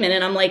statement.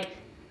 And I'm like,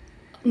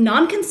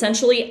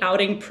 non-consensually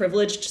outing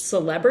privileged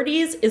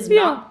celebrities is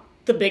not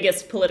the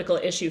biggest political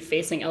issue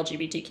facing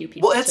LGBTQ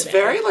people. Well, it's today.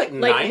 very like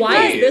 90s.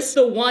 Why is this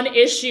the one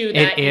issue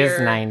that is you're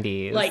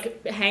 90s.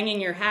 like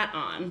hanging your hat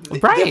on?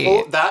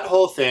 Right. That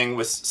whole thing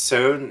was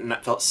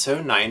felt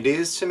so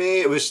 90s to me.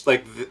 It was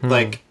like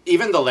like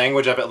even the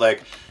language of it,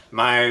 like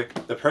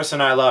the person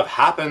I love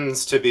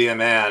happens to be a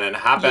man and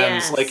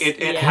happens like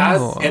it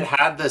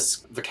had this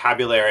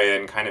vocabulary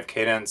and kind of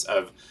cadence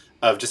of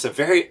just a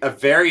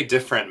very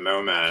different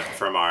moment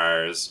from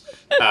ours,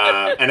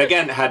 and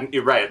again,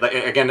 you're right. Like,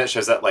 again, it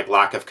shows that like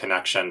lack of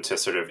connection to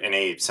sort of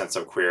any sense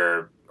of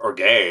queer or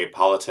gay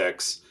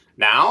politics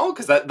now,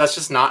 because that's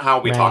just not how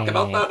we talk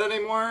about that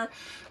anymore.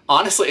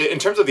 Honestly, in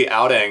terms of the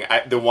outing,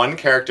 the one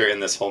character in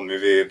this whole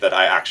movie that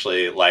I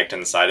actually liked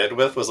and sided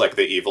with was like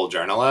the evil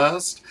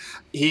journalist.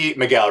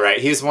 Miguel, right?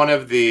 He's one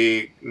of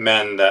the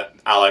men that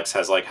Alex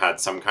has like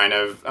had some kind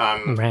of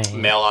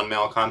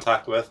male-on-male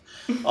contact with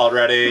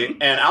already.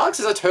 And Alex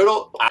is a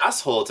total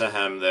asshole to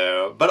him,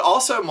 though. But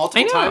also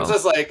multiple times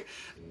is like,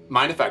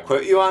 mind if I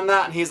quote you on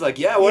that? And he's like,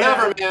 yeah,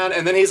 whatever, man.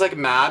 And then he's like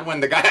mad when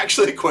the guy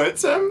actually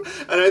quotes him.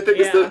 And I think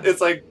it's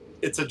like,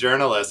 it's a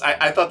journalist.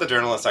 I thought the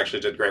journalist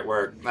actually did great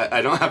work.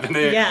 I don't have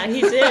any... Yeah,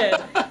 he did.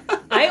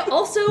 I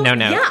also... No.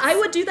 Yeah, I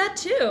would do that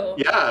too.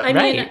 Yeah. I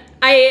mean,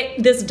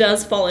 this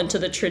does fall into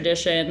the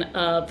tradition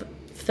of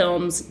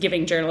films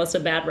giving journalists a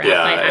bad rap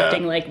by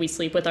acting like we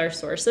sleep with our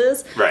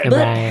sources. Right.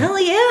 But hell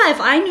yeah, if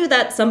I knew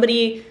that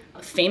somebody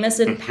famous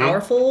and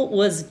powerful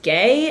was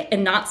gay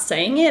and not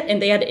saying it,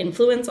 and they had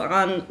influence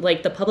on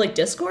like the public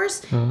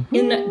discourse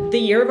in the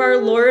year of our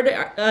Lord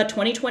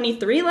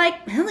 2023, like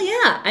hell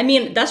yeah. I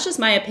mean, that's just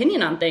my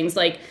opinion on things.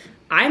 Like,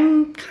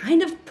 I'm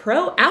kind of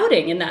pro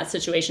outing in that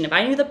situation. If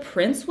I knew the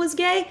prince was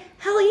gay,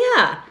 hell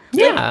yeah.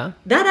 Yeah. Like,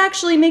 that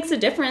actually makes a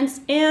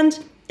difference, and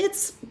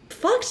it's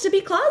fucked to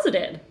be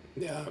closeted.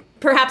 Yeah.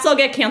 Perhaps I'll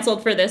get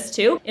canceled for this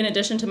too, in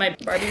addition to my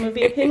Barbie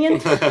movie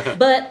opinion.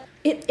 But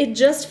it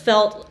just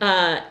felt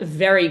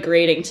very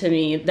grating to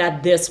me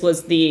that this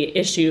was the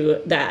issue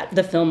that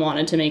the film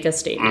wanted to make a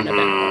statement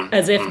about.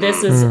 As if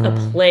this is a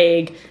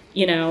plague,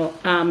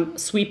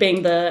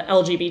 sweeping the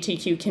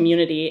LGBTQ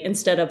community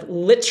instead of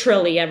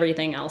literally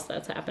everything else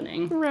that's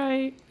happening.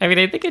 Right. I mean,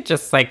 I think it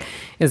just like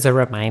is a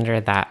reminder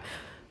that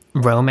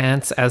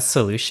romance as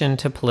solution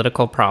to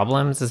political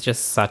problems is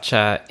just such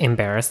a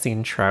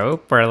embarrassing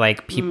trope where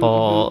like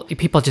people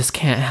just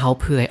can't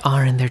help who they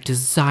are and their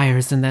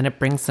desires, and then it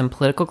brings some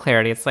political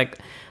clarity. It's like,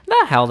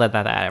 the hell that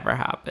ever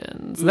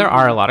happens. There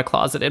are a lot of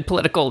closeted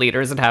political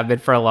leaders that have been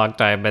for a long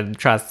time, and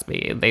trust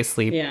me, they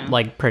sleep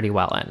like pretty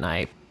well at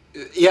night.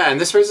 Yeah, and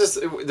this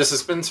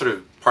has been sort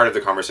of part of the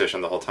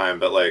conversation the whole time,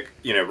 but like,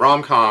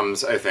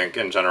 rom-coms, I think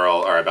in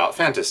general are about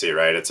fantasy,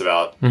 right? It's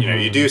about,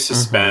 you do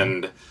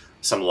suspend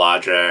some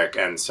logic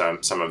and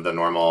some of the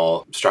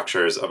normal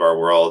structures of our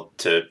world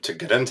to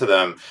get into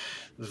them.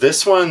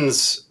 This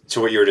one's,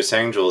 to what you were just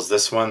saying, Jules,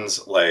 this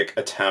one's like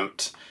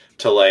attempt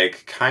to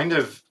like kind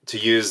of to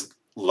use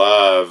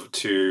love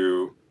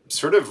to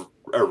sort of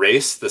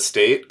erase the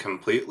state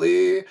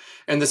completely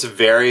in this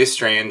very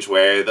strange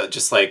way that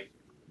just like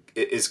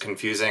it is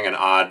confusing and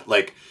odd,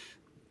 like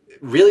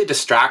really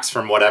distracts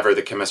from whatever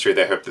the chemistry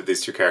they hope that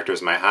these two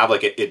characters might have.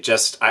 Like it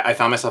just, I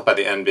found myself by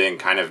the end being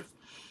kind of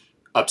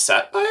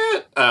upset by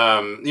it.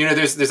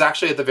 There's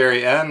actually at the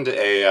very end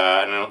and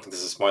I don't think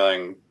this is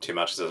spoiling too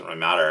much, it doesn't really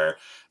matter.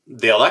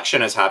 The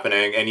election is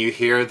happening and you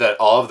hear that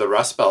all of the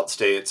Rust Belt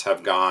states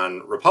have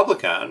gone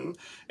Republican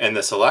in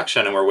this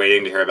election, and we're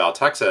waiting to hear about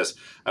Texas.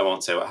 I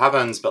won't say what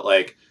happens, but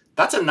like,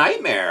 that's a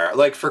nightmare.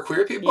 Like for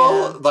queer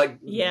people,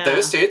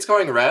 those states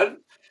going red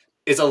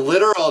is a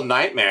literal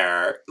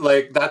nightmare.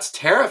 Like that's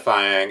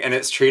terrifying. And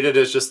it's treated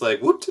as just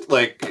like,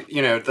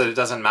 that it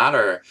doesn't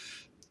matter.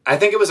 I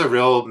think it was a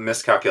real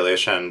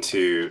miscalculation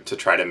to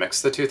try to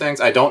mix the two things.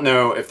 I don't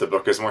know if the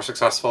book is more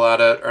successful at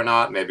it or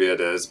not. Maybe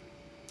it is.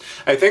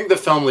 I think the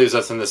film leaves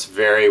us in this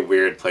very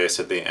weird place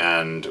at the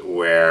end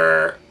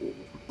where,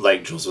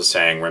 like Jules was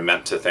saying, we're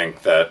meant to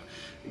think that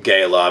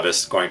gay love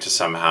is going to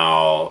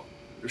somehow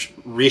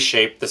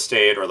reshape the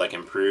state or like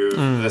improve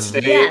the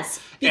state.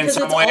 Yes, because in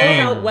some it's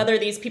way. all about whether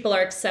these people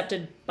are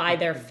accepted by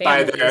their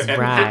families,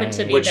 who happen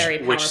to be very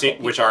powerful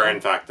which are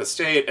in fact the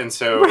state, and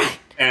so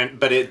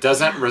but it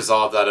doesn't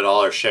resolve that at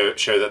all or show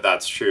that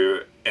that's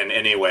true in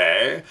any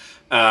way,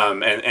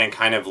 and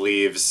kind of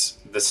leaves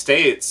the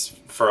states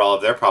for all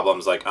of their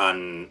problems like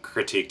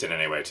uncritiqued in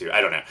any way too. I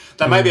don't know.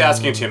 That might be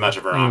asking too much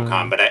of a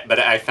rom-com, but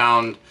I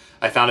found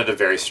it a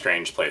very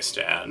strange place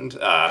to end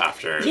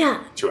after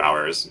 2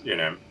 hours.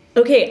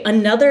 Okay,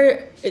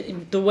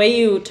 the way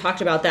you talked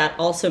about that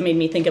also made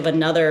me think of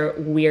another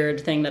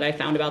weird thing that I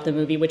found about the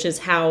movie, which is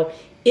how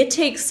it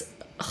takes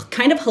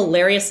kind of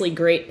hilariously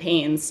great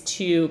pains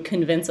to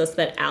convince us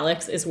that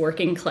Alex is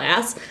working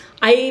class.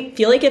 I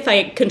feel like if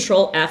I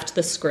control F'd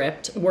the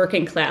script,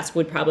 working class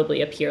would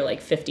probably appear like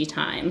 50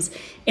 times.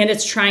 And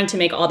it's trying to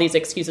make all these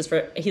excuses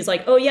for, he's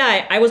like, oh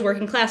yeah, I was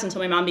working class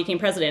until my mom became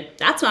president.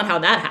 That's not how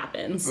that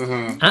happens.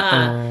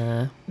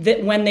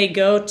 That when they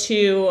go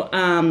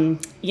to,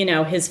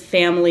 his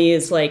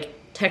family's like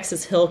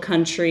Texas Hill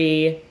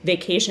Country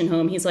vacation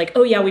home, he's like,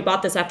 oh yeah, we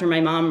bought this after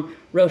my mom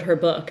wrote her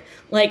book.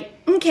 Like,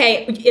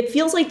 okay, it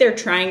feels like they're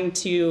trying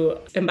to,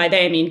 and by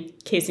that I mean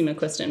Casey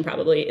McQuiston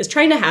probably, is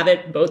trying to have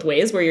it both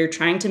ways, where you're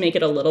trying to make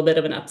it a little bit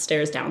of an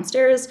upstairs,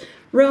 downstairs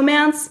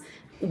romance,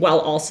 while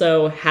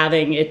also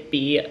having it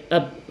be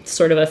a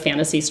sort of a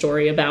fantasy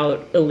story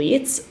about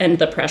elites and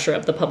the pressure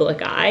of the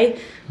public eye.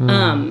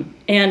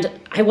 And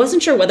I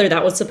wasn't sure whether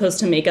that was supposed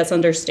to make us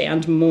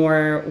understand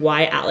more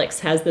why Alex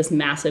has this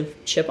massive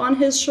chip on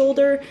his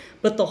shoulder,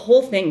 but the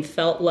whole thing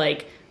felt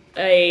like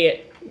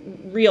a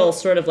real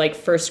sort of like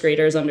first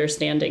graders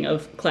understanding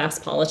of class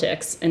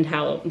politics and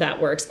how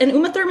that works. And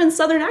Uma Thurman's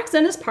Southern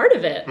accent is part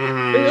of it.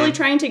 They're really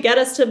trying to get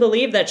us to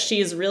believe that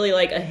she's really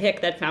like a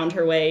hick that found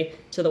her way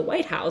to the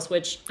White House,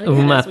 which again,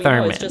 Uma as we know,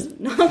 Thurman is just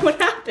not what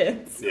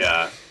happens.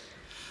 Yeah.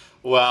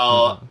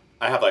 Well,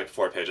 I have like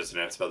 4 pages of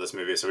notes about this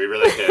movie, so we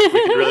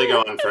could really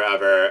go on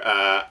forever.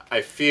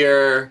 I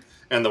fear,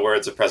 in the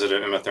words of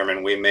President Uma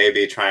Thurman, we may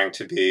be trying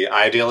to be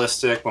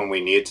idealistic when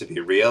we need to be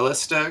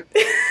realistic.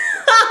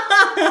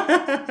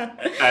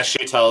 as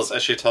she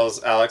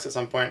tells Alex at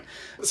some point.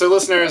 So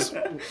listeners,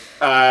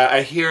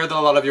 I hear that a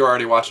lot of you are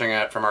already watching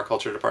it from our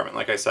culture department,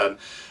 like I said.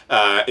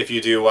 If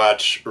you do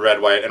watch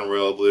Red, White, and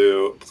Royal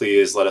Blue,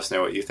 please let us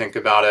know what you think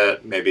about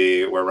it.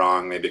 Maybe we're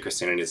wrong. Maybe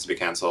Christina needs to be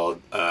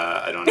canceled.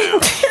 I don't know.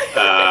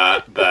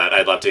 But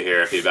I'd love to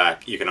hear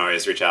feedback. You can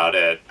always reach out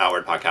at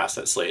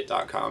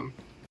outwardpodcast@slate.com.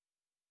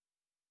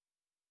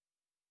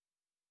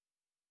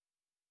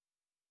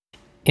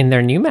 In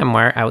their new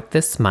memoir out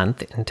this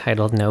month,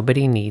 entitled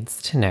Nobody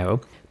Needs to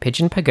Know,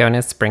 Pigeon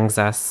Pagonis brings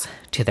us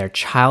to their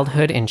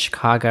childhood in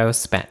Chicago,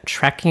 spent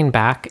trekking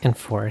back and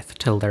forth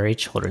to Lurie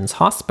Children's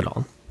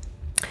Hospital.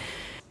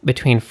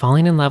 Between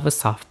falling in love with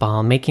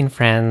softball, making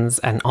friends,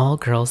 an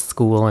all-girls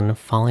school, and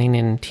falling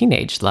in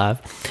teenage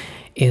love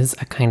is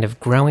a kind of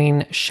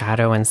growing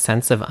shadow and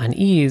sense of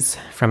unease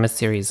from a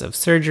series of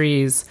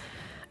surgeries,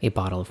 a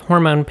bottle of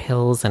hormone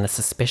pills, and a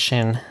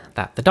suspicion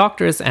that the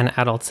doctors and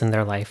adults in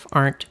their life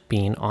aren't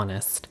being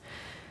honest.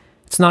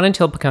 It's not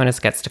until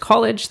Pagonis gets to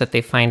college that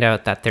they find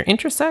out that they're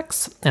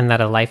intersex and that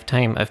a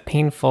lifetime of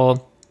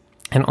painful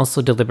and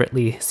also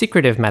deliberately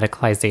secretive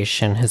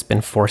medicalization has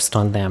been forced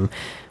on them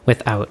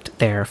without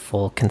their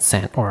full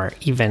consent or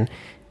even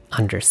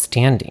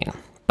understanding.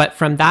 But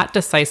from that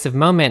decisive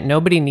moment,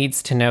 Nobody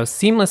Needs to Know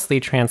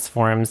seamlessly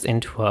transforms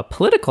into a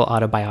political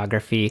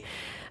autobiography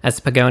as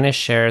Pagonis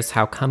shares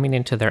how coming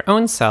into their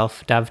own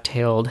self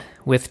dovetailed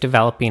with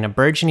developing a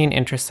burgeoning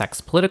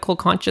intersex political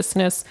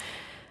consciousness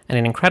and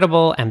an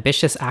incredible,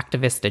 ambitious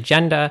activist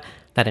agenda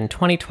that in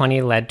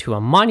 2020 led to a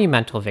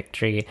monumental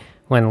victory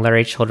when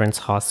Lurie Children's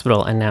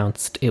Hospital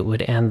announced it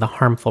would end the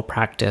harmful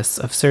practice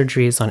of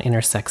surgeries on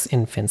intersex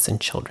infants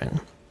and children.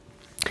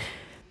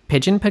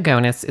 Pigeon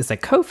Pagonis is a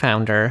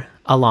co-founder,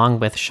 along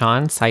with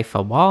Sean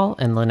Saifa Wall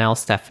and Linnell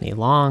Stephanie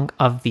Long,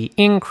 of the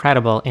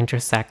incredible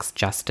Intersex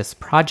Justice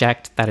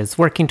Project that is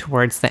working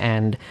towards the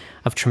end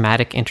of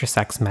traumatic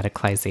intersex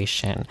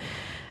medicalization.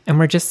 And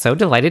we're just so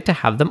delighted to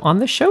have them on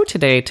the show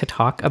today to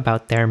talk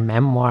about their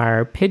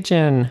memoir.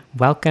 Pigeon,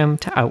 welcome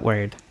to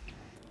Outward.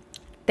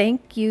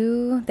 Thank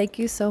you. Thank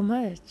you so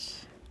much.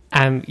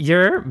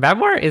 Your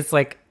memoir is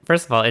like,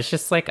 first of all, it's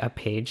just like a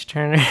page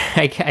turner.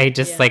 I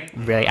just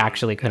really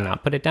actually could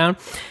not put it down.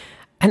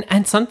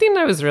 And something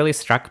I was really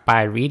struck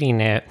by reading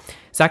it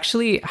is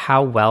actually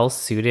how well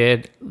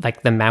suited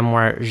like the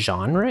memoir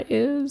genre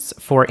is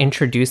for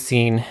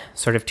introducing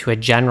sort of to a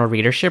general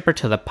readership or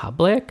to the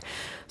public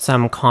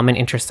some common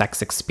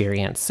intersex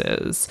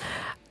experiences.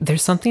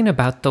 There's something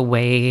about the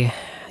way,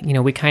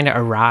 we kind of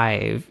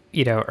arrive,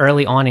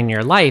 early on in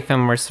your life,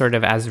 and we're sort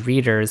of, as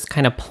readers,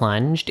 kind of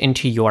plunged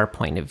into your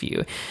point of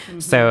view. Mm-hmm.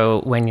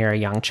 So when you're a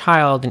young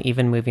child and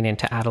even moving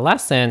into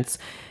adolescence,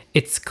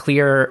 it's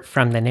clear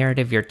from the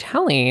narrative you're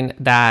telling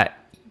that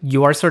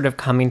you're sort of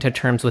coming to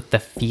terms with the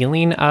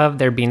feeling of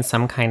there being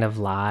some kind of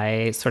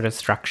lie sort of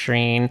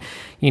structuring,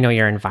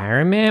 your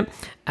environment.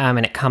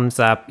 And it comes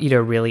up,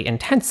 really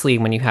intensely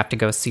when you have to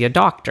go see a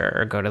doctor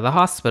or go to the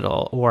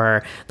hospital,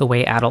 or the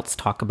way adults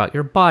talk about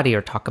your body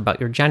or talk about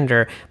your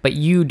gender, but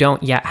you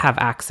don't yet have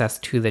access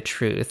to the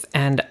truth.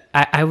 And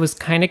I was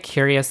kind of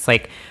curious,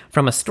 like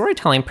from a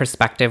storytelling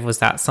perspective, was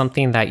that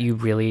something that you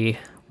really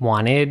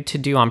wanted to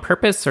do on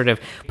purpose, sort of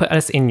put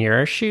us in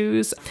your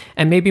shoes?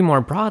 And maybe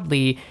more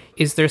broadly,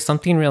 is there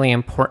something really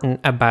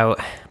important about,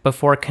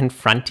 before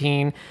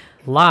confronting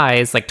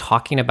lies, like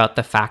talking about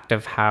the fact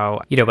of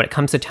how, when it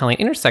comes to telling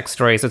intersex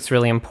stories, it's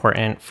really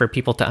important for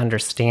people to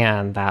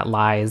understand that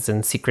lies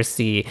and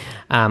secrecy,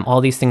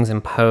 all these things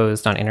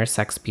imposed on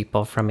intersex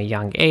people from a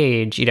young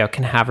age,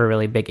 can have a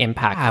really big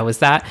impact. Was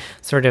that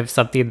sort of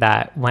something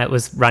that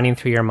was running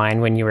through your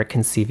mind when you were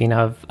conceiving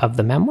of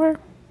the memoir?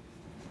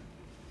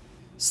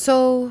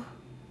 So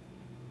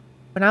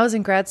when I was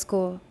in grad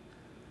school,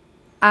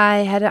 I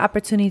had an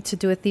opportunity to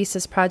do a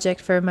thesis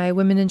project for my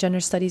Women and Gender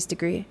Studies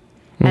degree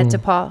at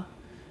DePaul.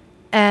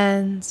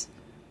 And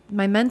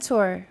my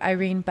mentor,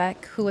 Irene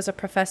Beck, who was a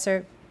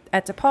professor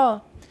at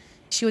DePaul,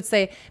 she would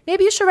say,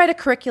 maybe you should write a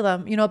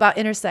curriculum, about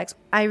intersex.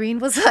 Irene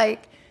was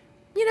like,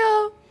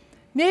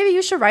 maybe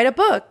you should write a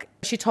book.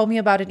 She told me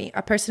about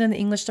a person in the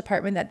English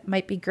department that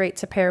might be great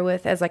to pair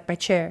with as like my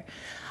chair.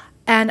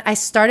 And I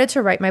started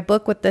to write my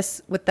book with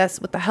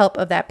the help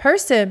of that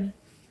person.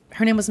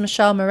 Her name was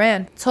Michelle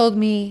Moran. Told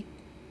me,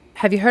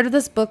 have you heard of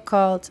this book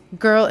called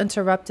Girl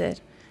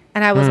Interrupted?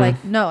 And I was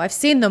like, no, I've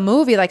seen the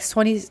movie like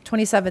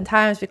 27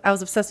 times. I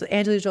was obsessed with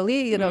Angelina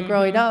Jolie,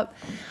 growing up.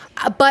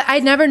 But I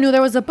never knew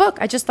there was a book.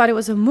 I just thought it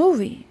was a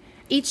movie.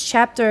 Each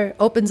chapter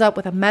opens up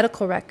with a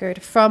medical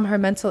record from her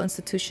mental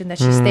institution that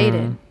she stayed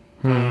in.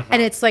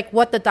 And it's like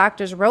what the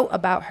doctors wrote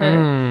about her.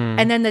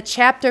 And then the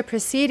chapter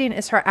preceding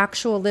is her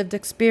actual lived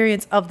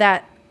experience of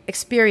that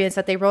experience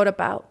that they wrote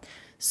about.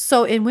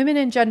 So in Women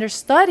and Gender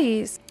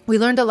Studies, we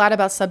learned a lot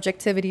about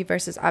subjectivity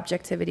versus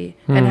objectivity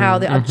and how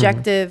the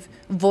objective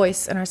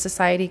voice in our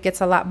society gets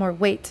a lot more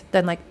weight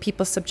than like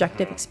people's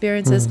subjective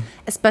experiences,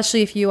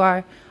 especially if you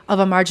are of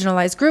a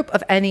marginalized group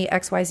of any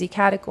XYZ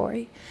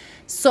category.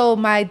 So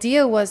my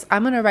idea was,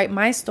 I'm going to write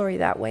my story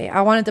that way.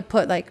 I wanted to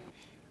put like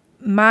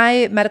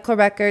my medical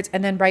records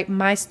and then write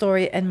my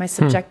story and my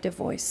subjective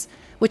voice,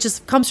 which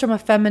comes from a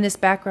feminist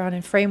background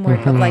and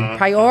framework of like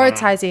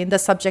prioritizing the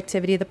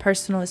subjectivity, the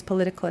personal is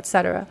political,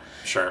 etc.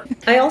 Sure.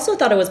 I also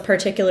thought it was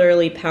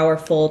particularly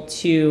powerful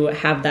to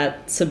have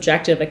that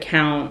subjective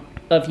account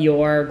of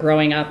your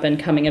growing up and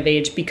coming of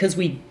age, because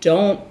we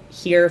don't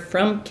hear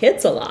from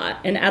kids a lot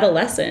and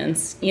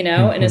adolescents,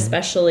 and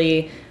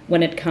especially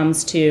when it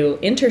comes to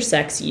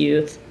intersex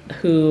youth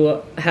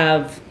who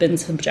have been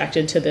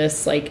subjected to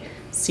this like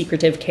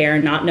secretive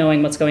care, not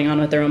knowing what's going on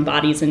with their own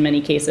bodies, in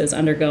many cases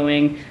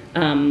undergoing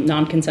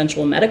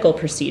non-consensual medical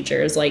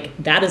procedures. Like,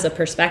 that is a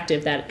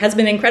perspective that has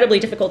been incredibly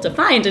difficult to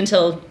find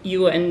until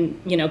you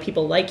and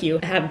people like you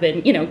have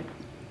been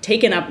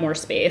taken up more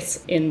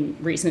space in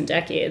recent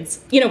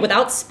decades.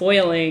 Without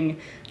spoiling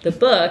the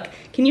book,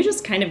 can you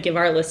just kind of give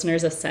our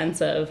listeners a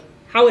sense of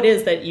how it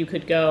is that you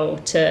could go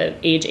to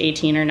age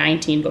 18 or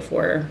 19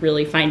 before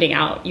really finding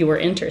out you were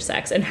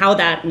intersex, and how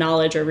that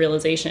knowledge or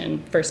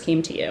realization first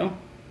came to you?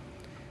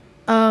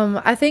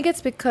 I think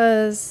it's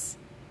because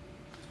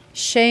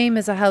shame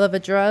is a hell of a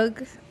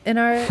drug in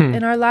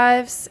our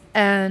lives,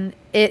 and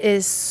it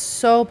is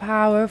so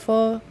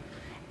powerful.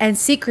 And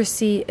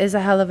secrecy is a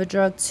hell of a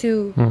drug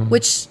too,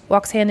 which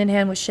walks hand in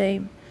hand with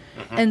shame.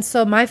 And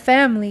so my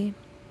family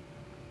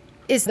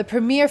is the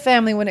premier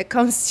family when it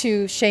comes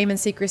to shame and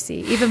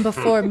secrecy, even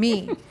before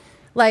me.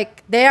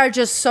 Like, they are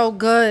just so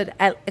good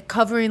at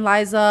covering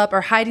lies up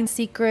or hiding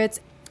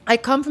secrets. I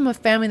come from a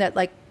family that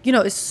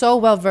is so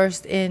well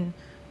versed in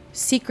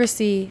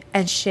secrecy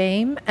and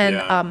shame. And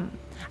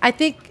I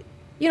think,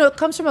 it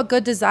comes from a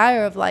good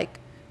desire of like,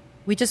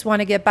 we just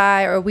want to get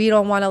by, or we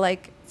don't want to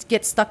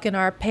get stuck in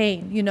our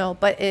pain,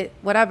 but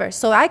whatever.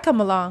 So I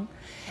come along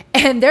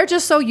and they're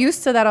just so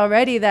used to that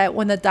already that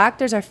when the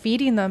doctors are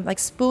feeding them like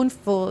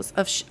spoonfuls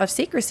of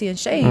secrecy and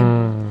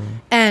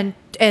shame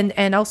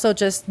and also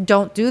just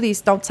don't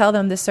tell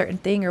them this certain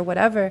thing or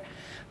whatever,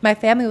 my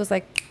family was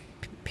like,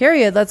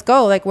 period, let's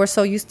go. Like, we're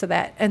so used to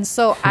that. And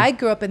so I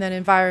grew up in that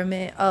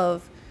environment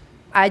of,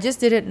 I just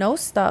didn't know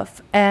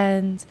stuff.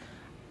 And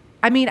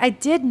I mean, I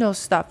did know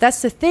stuff.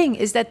 That's the thing,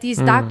 is that these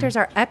doctors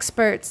are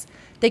experts.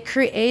 They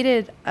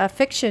created a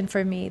fiction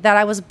for me that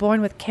I was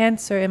born with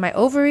cancer in my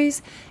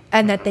ovaries,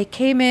 and that they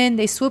came in,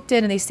 they swooped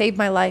in, and they saved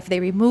my life. They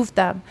removed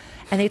them.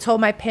 And they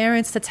told my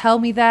parents to tell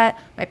me that.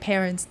 My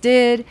parents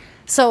did.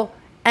 So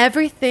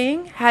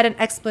everything had an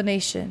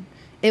explanation.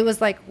 It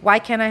was like, why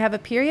can't I have a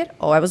period?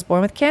 Oh, I was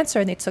born with cancer,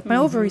 and they took my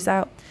ovaries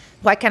out.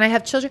 Why can't I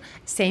have children?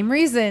 Same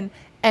reason.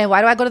 And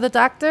why do I go to the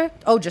doctor?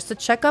 Oh, just to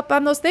check up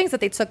on those things that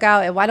they took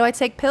out. And why do I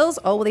take pills?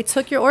 Oh, well, they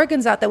took your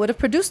organs out that would have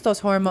produced those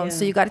hormones. Yeah.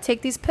 So you got to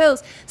take these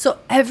pills. So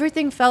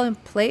everything fell in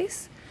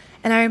place.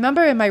 And I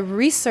remember in my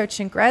research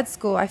in grad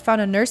school, I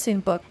found a nursing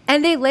book.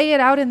 And they lay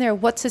it out in there,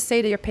 what to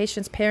say to your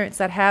patient's parents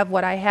that have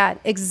what I had.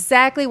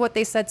 Exactly what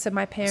they said to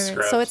my parents.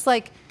 Script. So it's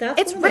like,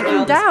 that's it's one of the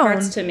written down.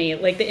 Parts to me.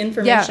 Like, the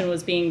information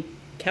was being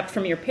kept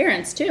from your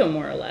parents too,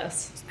 more or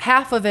less.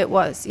 Half of it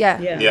was,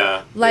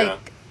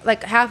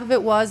 Like half of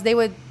it was,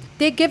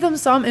 they'd give them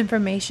some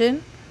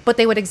information, but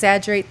they would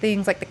exaggerate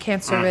things like the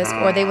cancer risk,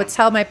 or they would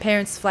tell my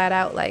parents flat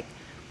out like,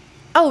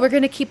 oh, we're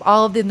going to keep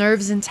all of the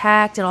nerves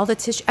intact and all the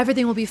tissue,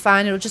 everything will be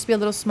fine. It'll just be a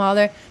little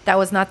smaller. That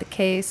was not the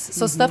case.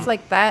 So stuff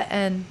like that.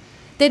 And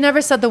they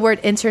never said the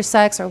word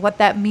intersex or what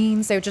that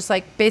means. They would just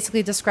like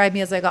basically describe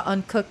me as like an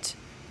uncooked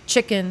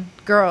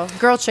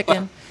girl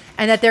chicken,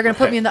 and that they're going to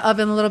put me in the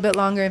oven a little bit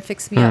longer and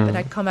fix me up, and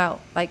I'd come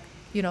out like,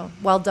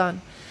 well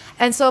done.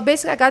 And so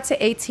basically I got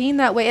to 18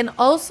 that way. And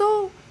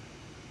also,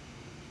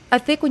 I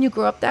think when you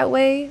grow up that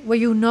way, where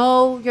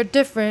you're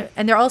different,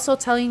 and they're also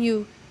telling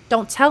you,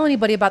 don't tell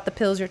anybody about the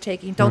pills you're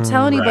taking. Don't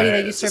tell anybody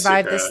that you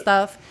survived this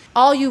stuff.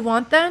 All you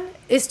want then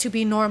is to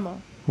be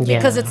normal. Yeah.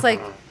 Because it's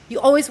like, you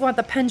always want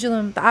the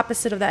pendulum, the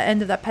opposite of that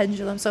end of that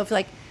pendulum. So if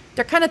like,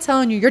 they're kind of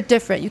telling you, you're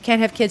different. You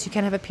can't have kids. You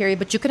can't have a period,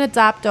 but you can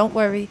adopt. Don't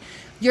worry.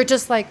 You're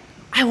just like,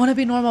 I want to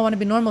be normal. I want to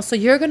be normal. So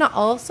you're going to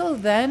also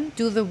then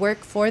do the work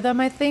for them,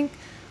 I think,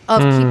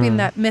 of keeping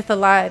that myth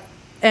alive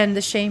and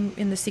the shame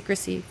and the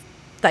secrecy.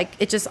 Like,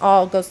 it just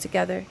all goes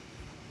together.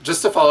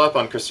 Just to follow up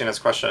on Christina's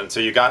question, so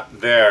you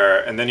got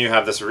there, and then you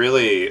have this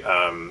really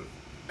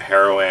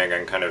harrowing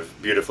and kind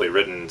of beautifully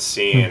written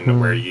scene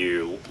where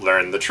you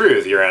learn the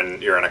truth. You're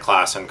in a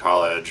class in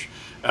college,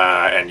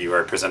 and you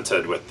are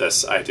presented with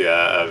this idea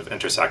of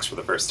intersex for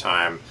the first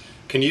time.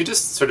 Can you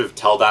just sort of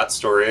tell that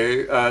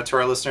story to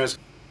our listeners?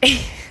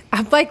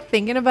 I'm like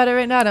thinking about it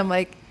right now, and I'm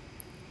like,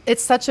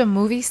 it's such a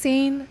movie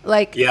scene.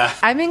 Like, yeah.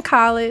 I'm in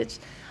college.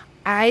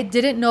 I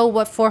didn't know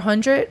what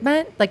 400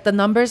 meant, like the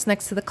numbers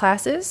next to the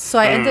classes. So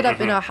I ended up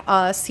in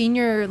a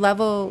senior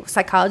level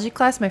psychology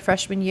class my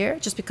freshman year,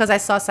 just because I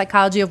saw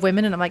psychology of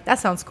women, and I'm like, that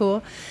sounds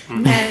cool.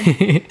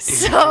 And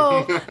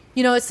so,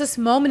 it's this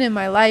moment in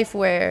my life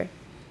where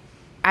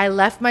I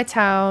left my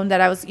town that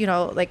I was,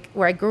 like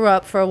where I grew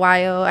up for a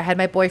while. I had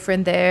my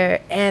boyfriend there,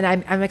 and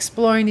I'm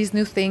exploring these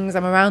new things.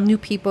 I'm around new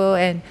people,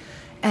 and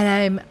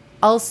I'm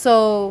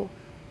also,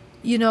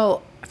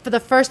 for the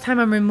first time,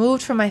 I'm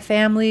removed from my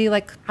family.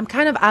 Like, I'm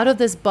kind of out of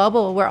this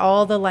bubble where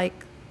all the, like,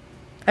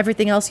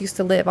 everything else used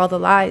to live, all the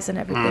lies and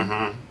everything.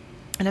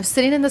 And I'm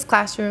sitting in this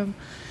classroom,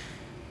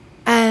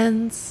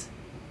 and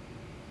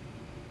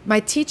my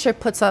teacher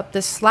puts up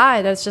this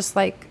slide that's just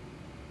like,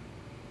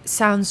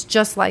 sounds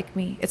just like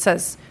me. It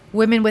says,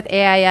 women with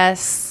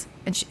AIS,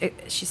 and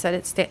she said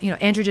it's,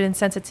 androgen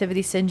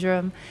insensitivity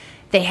syndrome,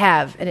 they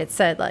have. And it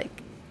said,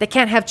 like, they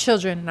can't have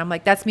children. And I'm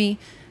like, that's me.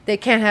 They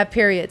can't have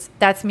periods.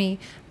 That's me.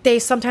 They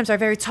sometimes are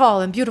very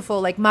tall and beautiful,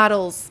 like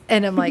models.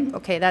 And I'm like,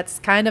 okay, that's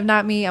kind of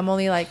not me. I'm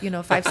only like,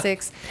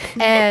 5'6".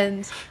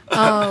 And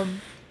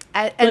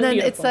then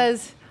it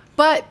says,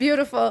 but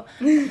beautiful.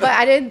 But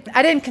I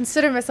didn't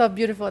consider myself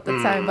beautiful at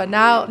the time. But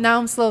now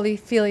I'm slowly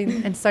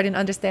feeling and starting to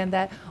understand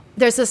that.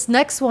 There's this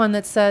next one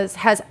that says,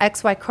 has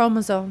XY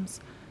chromosomes.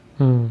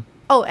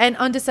 Oh, and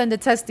undescended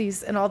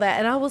testes and all that.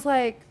 And I was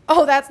like,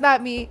 oh, that's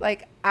not me.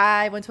 Like,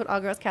 I went to an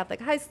all-girls Catholic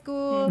high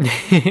school.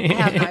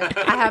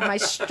 I have my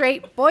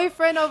straight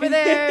boyfriend over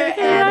there.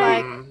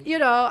 And,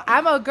 like,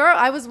 I'm a girl.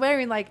 I was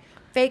wearing, like,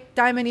 fake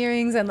diamond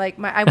earrings. And, like,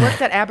 I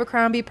worked at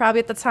Abercrombie probably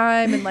at the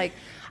time. And, like,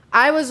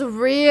 I was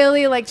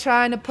really, like,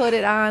 trying to put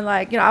it on.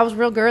 Like, I was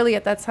real girly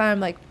at that time.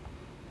 Like,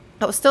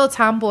 I was still a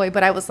tomboy,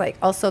 but I was, like,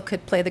 also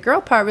could play the girl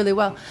part really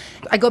well.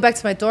 I go back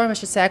to my dorm, I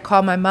should say. I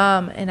call my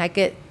mom, and I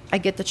get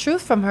the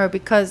truth from her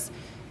because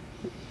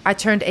I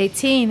turned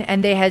 18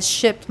 and they had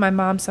shipped my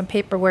mom some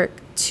paperwork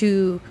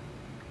to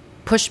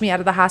push me out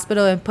of the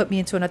hospital and put me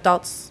into an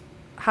adults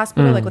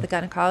hospital, like with a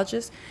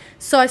gynecologist.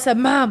 So I said,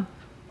 Mom,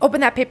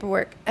 open that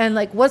paperwork. And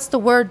like, what's the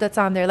word that's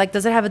on there? Like,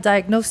 does it have a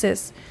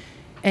diagnosis?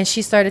 And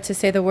she started to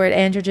say the word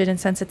androgen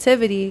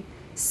insensitivity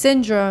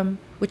syndrome,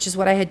 which is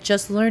what I had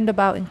just learned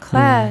about in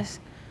class.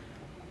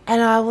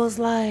 And I was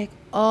like,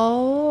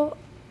 oh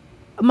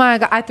my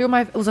God,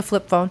 it was a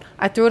flip phone.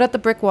 I threw it at the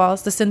brick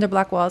walls, the cinder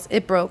block walls.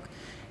 It broke.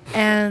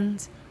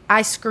 And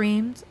I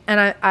screamed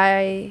and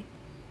I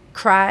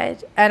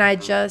cried. And I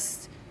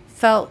just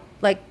felt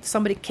like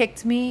somebody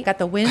kicked me, got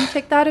the wind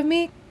kicked out of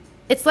me.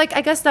 It's like,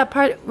 I guess that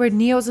part where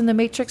Neo's in the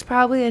Matrix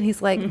probably. And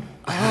he's like,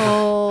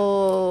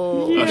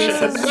 oh,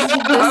 this is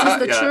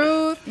the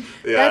truth.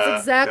 Yeah,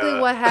 that's exactly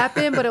what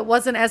happened, but it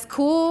wasn't as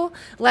cool.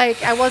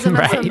 Like, I wasn't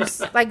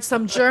on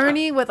some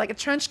journey with like a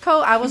trench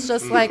coat. I was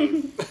just like,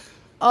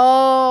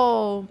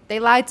 oh, they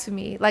lied to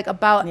me, like,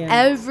 about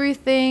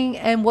everything.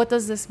 And what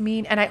does this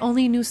mean? And I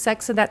only knew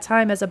sex at that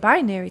time as a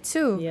binary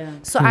too. Yeah.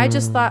 So I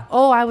just thought,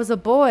 oh, I was a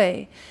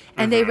boy.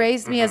 And they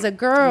raised me as a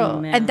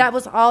girl. Oh, and that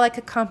was all I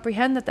could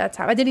comprehend at that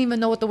time. I didn't even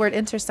know what the word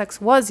intersex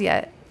was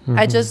yet.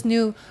 I just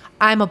knew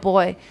I'm a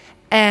boy.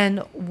 And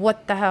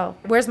what the hell?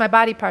 Where's my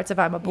body parts if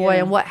I'm a boy?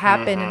 And what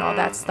happened and all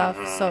that stuff.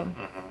 So,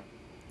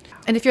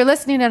 and if you're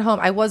listening at home,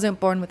 I wasn't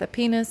born with a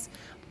penis.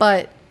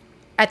 But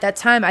at that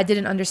time, I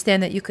didn't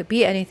understand that you could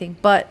be anything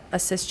but a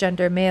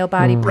cisgender male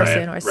body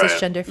person or a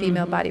cisgender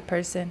female body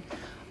person.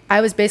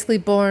 I was basically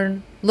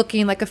born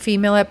looking like a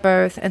female at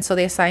birth. And so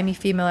they assigned me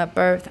female at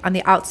birth on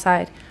the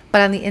outside.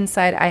 But on the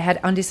inside, I had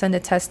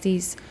undescended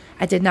testes.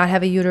 I did not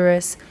have a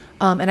uterus.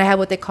 And I had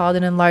what they called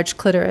an enlarged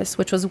clitoris,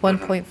 which was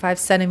 1.5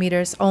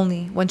 centimeters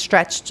only when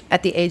stretched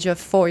at the age of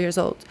 4 years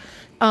old.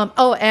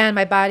 And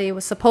my body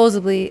was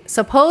supposedly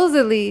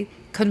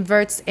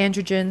converts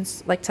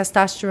androgens, like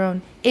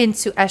testosterone,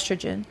 into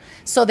estrogen.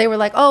 So they were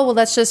like, oh, well,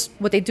 that's just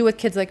what they do with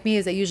kids like me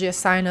is they usually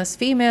assign us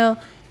female.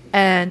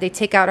 and they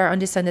take out our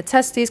undescended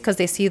testes because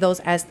they see those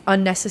as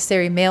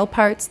unnecessary male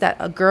parts that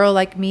a girl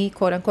like me,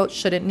 quote unquote,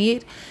 shouldn't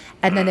need.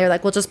 And then they're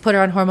like, we'll just put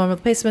her on hormone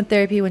replacement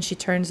therapy when she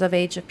turns of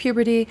age of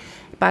puberty.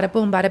 Bada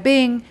boom, bada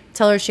bing.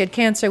 Tell her she had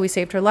cancer. We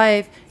saved her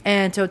life.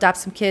 And to adopt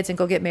some kids and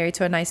go get married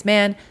to a nice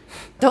man.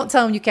 Don't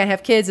tell him you can't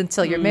have kids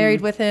until you're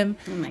married with him.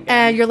 Oh my God.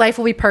 And your life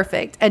will be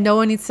perfect. And no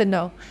one needs to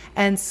know.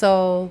 And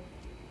so,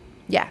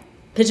 yeah.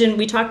 Pigeon,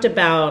 we talked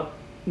about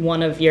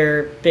one of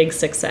your big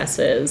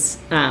successes,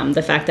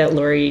 the fact that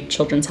Lurie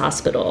Children's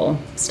Hospital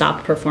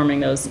stopped performing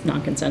those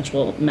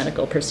non-consensual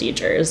medical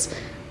procedures.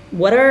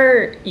 What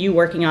are you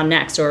working on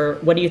next, or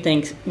what do you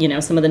think,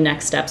 some of the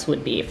next steps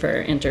would be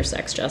for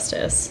intersex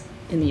justice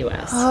in the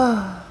U.S.?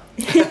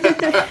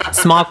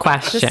 Small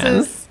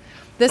question.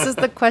 This is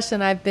the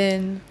question I've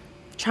been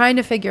trying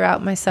to figure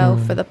out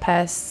myself for the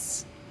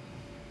past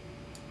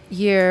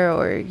year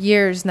or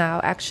years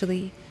now,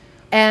 actually.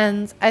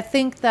 And I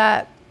think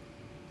that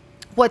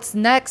what's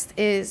next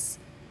is,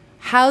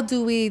 how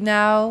do we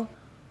now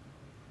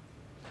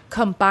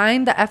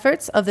combine the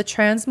efforts of the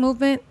trans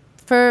movement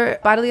for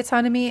bodily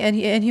autonomy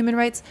and human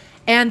rights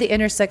and the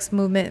intersex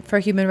movement for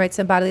human rights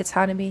and bodily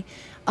autonomy?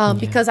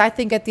 Because I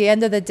think at the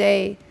end of the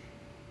day,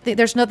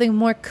 there's nothing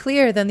more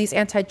clear than these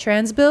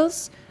anti-trans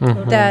bills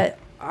that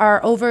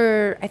are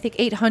over, I think,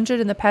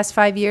 800 in the past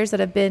 5 years that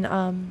have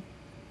been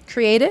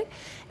created.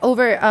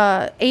 Over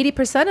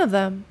 80% of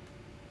them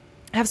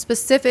have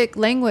specific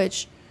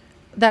language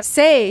that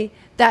say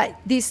that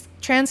these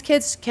trans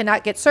kids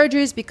cannot get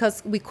surgeries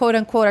because we, quote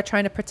unquote, are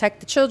trying to protect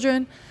the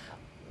children.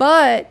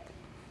 But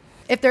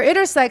if they're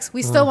intersex,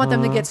 we still want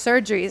them to get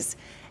surgeries.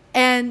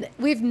 And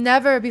we've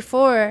never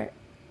before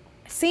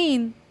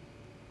seen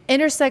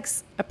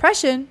intersex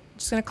oppression,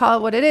 just going to call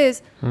it what it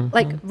is,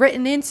 like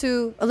written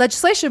into a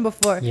legislation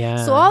before.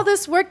 Yeah. So all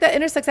this work that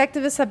intersex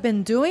activists have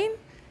been doing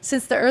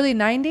since the early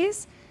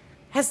 90s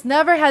has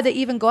never had to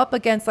even go up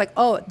against like,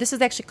 oh, this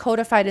is actually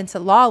codified into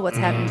law what's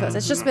happening to us.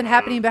 It's just been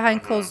happening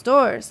behind closed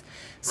doors.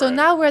 So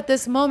now we're at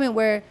this moment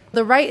where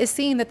the right is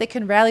seeing that they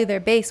can rally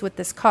their base with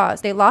this cause.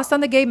 They lost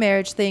on the gay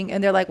marriage thing,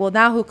 and they're like, well,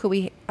 now who could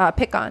we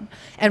pick on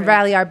and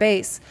rally our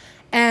base?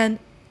 And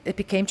it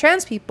became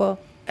trans people.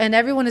 And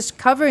everyone is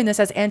covering this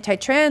as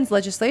anti-trans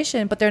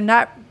legislation, but they're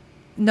not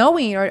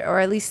knowing or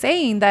at least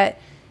saying that,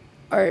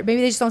 or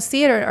maybe they just don't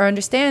see it or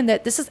understand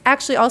that this is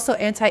actually also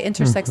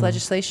anti-intersex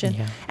legislation.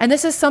 Yeah. And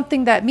this is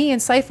something that me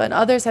and Saifa and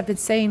others have been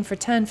saying for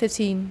 10,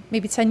 15,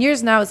 maybe 10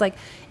 years now, is like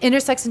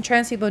intersex and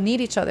trans people need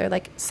each other.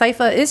 Like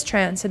Saifa is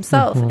trans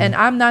himself and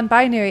I'm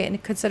non-binary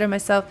and consider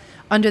myself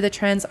under the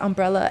trans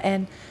umbrella.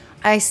 And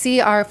I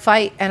see our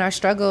fight and our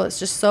struggle is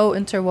just so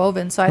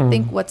interwoven. So I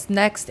think what's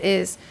next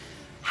is,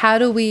 how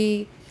do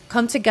we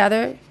come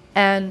together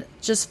and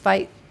just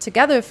fight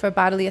together for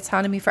bodily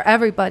autonomy for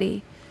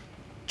everybody,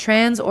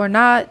 trans or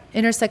not,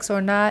 intersex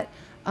or not.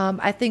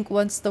 I think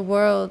once the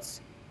world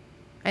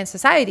and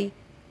society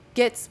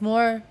gets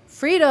more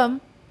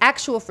freedom,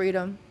 actual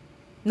freedom,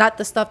 not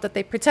the stuff that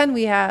they pretend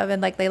we have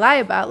and like they lie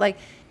about. Like,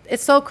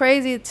 it's so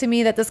crazy to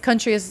me that this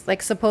country is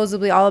like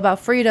supposedly all about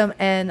freedom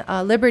and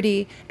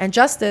liberty and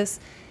justice,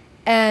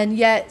 and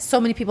yet so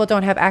many people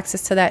don't have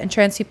access to that. And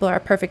trans people are a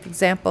perfect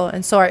example,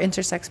 and so are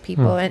intersex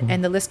people,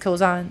 and the list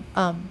goes on.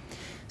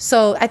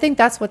 So I think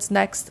that's what's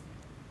next.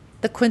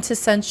 The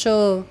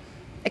quintessential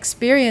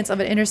experience of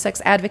an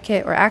intersex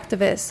advocate or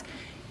activist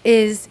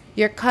is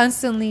you're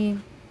constantly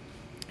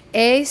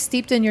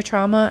steeped in your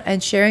trauma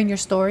and sharing your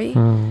story.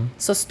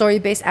 So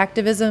story-based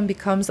activism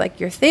becomes like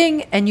your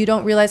thing, and you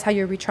don't realize how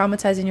you're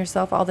re-traumatizing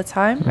yourself all the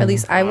time, or at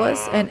least I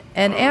was and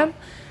am.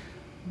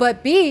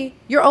 But B,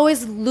 you're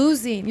always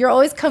losing. You're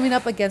always coming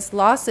up against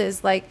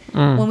losses. Like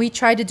when we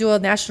tried to do a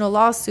national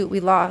lawsuit,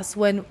 we lost.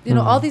 When,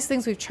 all these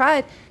things we've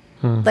tried,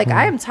 like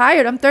I am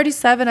tired. I'm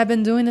 37. I've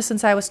been doing this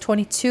since I was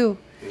 22.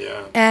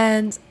 Yeah.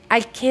 And I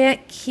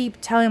can't keep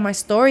telling my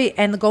story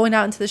and going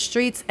out into the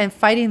streets and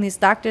fighting these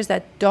doctors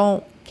that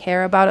don't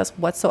care about us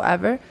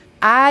whatsoever.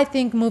 I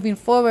think moving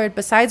forward,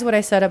 besides what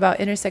I said about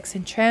intersex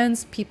and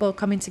trans people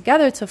coming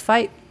together to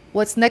fight,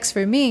 what's next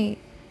for me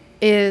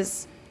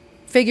is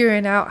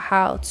figuring out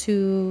how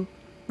to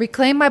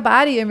reclaim my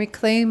body and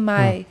reclaim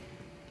my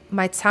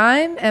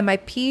time and my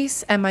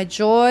peace and my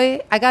joy.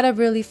 I got to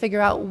really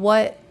figure out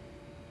what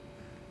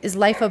is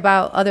life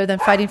about other than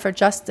fighting for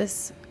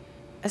justice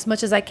as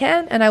much as I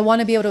can. And I want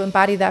to be able to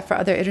embody that for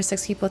other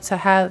intersex people,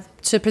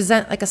 to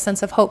present like a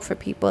sense of hope for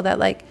people that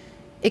like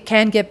it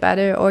can get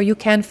better, or you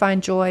can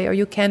find joy, or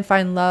you can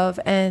find love,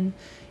 and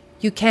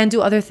you can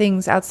do other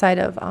things outside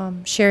of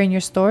sharing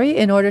your story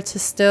in order to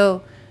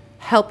still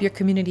help your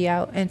community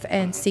out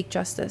and seek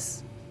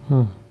justice.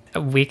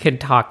 We could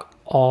talk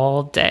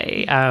all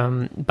day,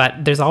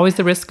 but there's always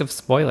the risk of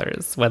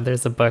spoilers when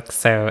there's a book.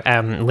 So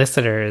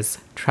listeners,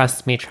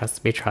 trust me,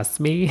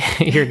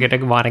 you're going to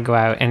want to go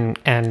out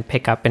and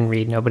pick up and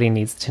read Nobody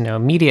Needs to Know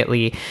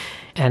immediately.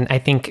 And I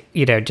think,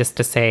 just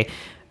to say,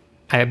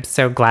 I'm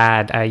so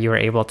glad you were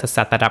able to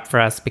set that up for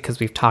us, because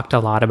we've talked a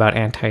lot about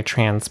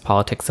anti-trans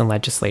politics and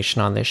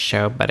legislation on this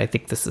show, but I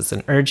think this is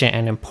an urgent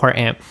and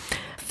important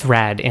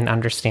thread in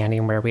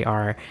understanding where we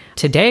are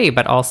today,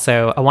 but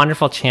also a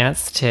wonderful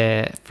chance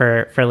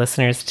for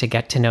listeners to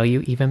get to know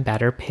you even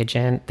better.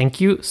 Pigeon, thank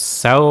you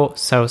so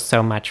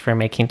much for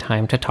making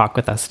time to talk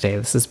with us today.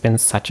 This has been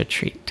such a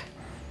treat.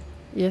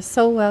 You're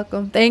so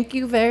welcome. Thank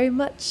you very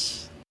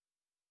much.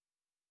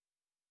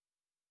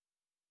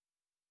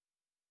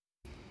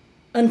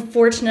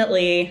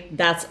 Unfortunately,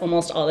 that's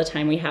almost all the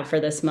time we have for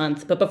this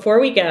month. But before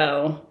we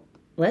go,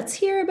 let's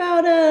hear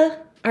about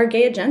our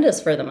gay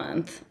agendas for the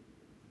month.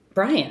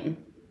 Brian,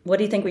 what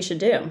do you think we should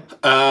do?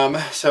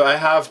 So I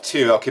have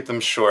two. I'll keep them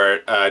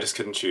short. I just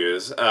couldn't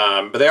choose.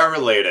 But they are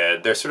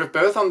related. They're sort of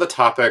both on the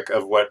topic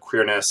of what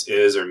queerness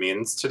is or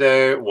means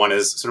today. One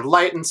is sort of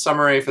light and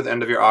summary for the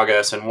end of your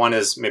August, and one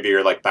is maybe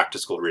your like back to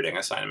school reading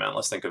assignment.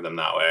 Let's think of them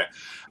that way.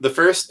 The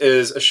first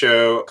is a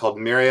show called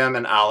Miriam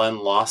and Alan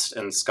Lost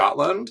in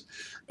Scotland.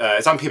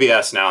 It's on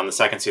PBS now, and the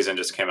second season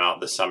just came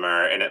out this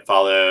summer, and it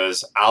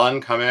follows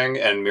Alan Cumming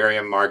and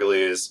Miriam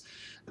Margolyes,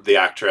 the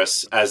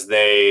actress, as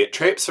they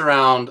traipse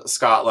around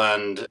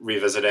Scotland,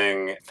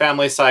 revisiting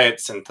family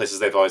sites and places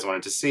they've always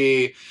wanted to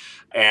see.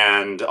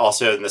 And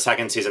also in the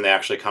second season, they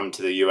actually come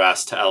to the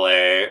US, to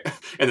LA,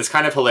 in this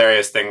kind of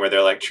hilarious thing where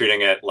they're like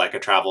treating it like a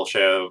travel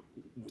show,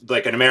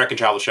 like an American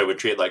travel show would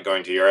treat like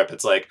going to Europe.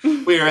 It's like,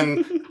 we're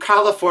in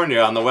California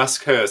on the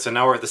West Coast, and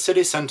now we're at the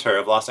city center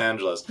of Los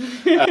Angeles.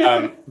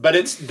 But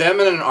it's them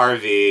in an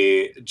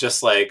RV,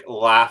 just like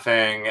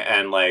laughing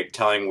and like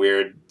telling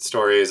weird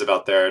stories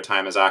about their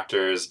time as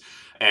actors.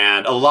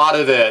 And a lot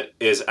of it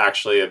is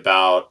actually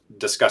about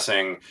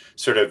discussing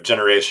sort of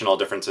generational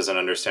differences in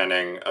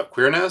understanding of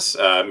queerness.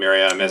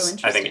 Miriam is,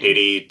 I think,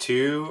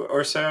 82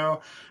 or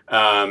so,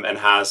 and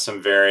has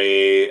some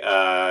very,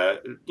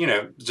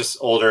 just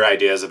older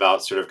ideas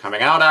about sort of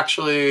coming out,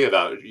 actually,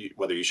 about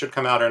whether you should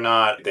come out or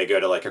not. They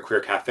go to like a queer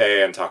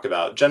cafe and talk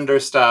about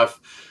gender stuff.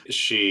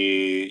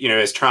 She,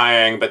 is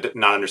trying, but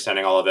not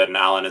understanding all of it. And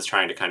Alan is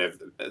trying to kind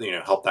of,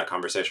 help that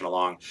conversation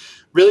along.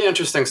 Really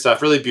interesting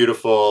stuff, really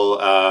beautiful.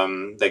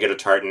 They get a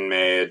tartan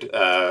made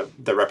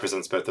that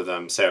represents both of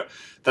them. So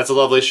that's a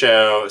lovely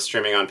show,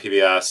 streaming on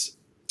PBS.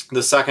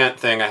 The second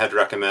thing I had to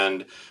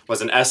recommend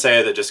was an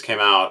essay that just came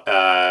out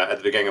at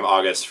the beginning of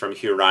August from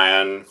Hugh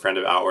Ryan, friend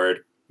of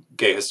Outward,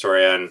 gay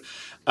historian.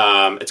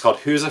 It's called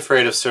Who's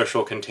Afraid of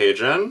Social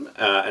Contagion?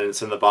 And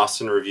it's in the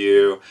Boston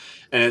Review.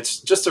 And it's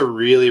just a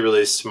really,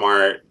 really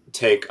smart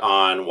take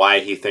on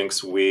why he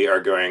thinks we are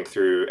going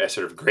through a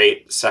sort of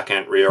great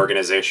second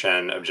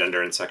reorganization of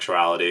gender and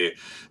sexuality.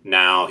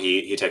 Now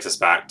he takes us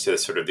back to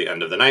sort of the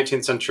end of the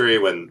 19th century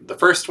when the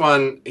first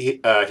one,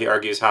 he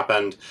argues,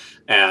 happened,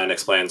 and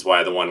explains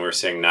why the one we're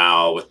seeing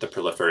now with the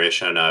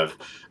proliferation of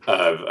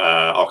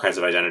all kinds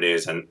of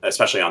identities, and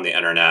especially on the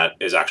internet,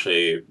 is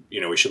actually,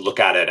 we should look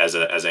at it as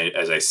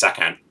a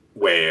second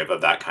wave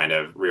of that kind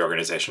of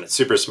reorganization. It's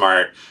super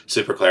smart,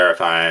 super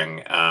clarifying,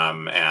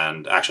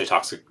 and actually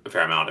talks a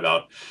fair amount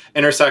about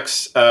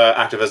intersex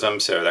activism,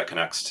 so that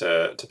connects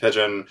to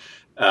Pigeon.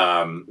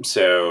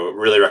 So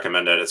really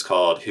recommend it. It's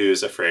called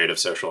Who's Afraid of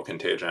Social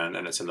Contagion,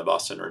 and it's in the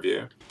Boston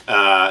Review.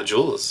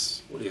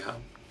 Jules, what do you have?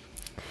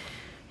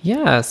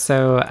 Yeah,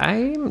 so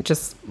I'm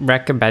just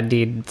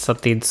recommending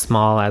something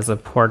small as a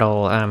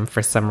portal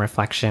for some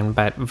reflection,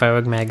 but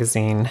Vogue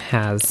magazine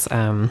has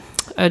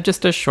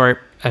just a short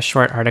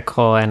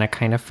article and a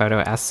kind of photo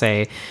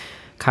essay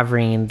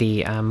covering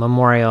the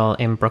memorial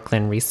in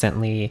Brooklyn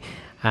recently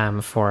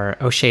for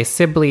O'Shea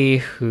Sibley,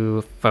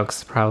 who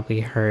folks probably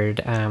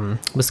heard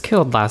was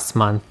killed last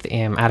month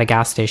at a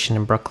gas station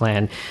in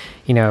Brooklyn,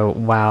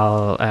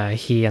 while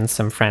he and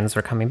some friends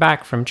were coming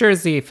back from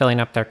Jersey, filling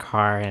up their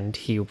car, and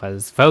he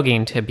was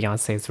voguing to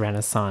Beyonce's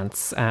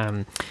Renaissance.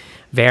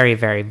 Very,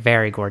 very,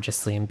 very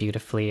gorgeously and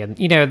beautifully. And,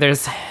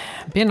 there's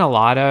been a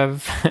lot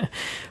of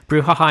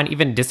brouhaha and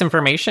even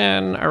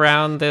disinformation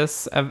around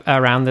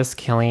this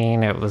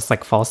killing. It was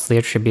like falsely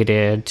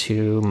attributed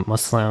to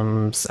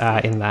Muslims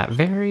in that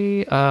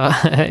very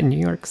New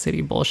York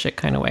City bullshit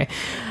kind of way.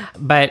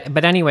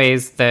 But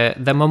anyways,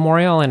 the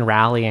memorial and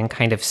rally and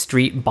kind of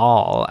street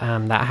ball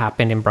that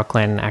happened in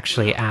Brooklyn,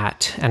 actually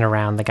at and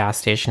around the gas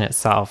station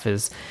itself,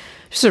 is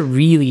just a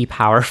really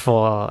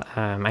powerful,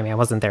 I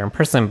wasn't there in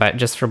person, but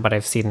just from what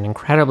I've seen, an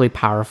incredibly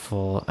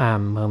powerful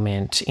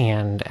moment.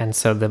 And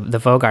so the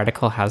Vogue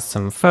article has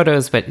some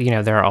photos, but,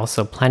 there are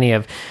also plenty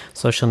of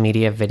social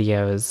media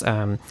videos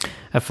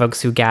of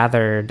folks who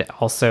gathered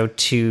also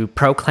to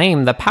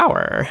proclaim the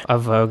power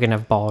of Vogue and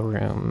of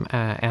ballroom,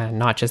 and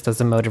not just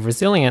as a mode of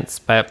resilience,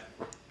 but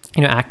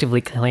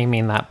actively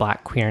claiming that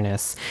Black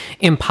queerness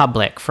in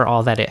public for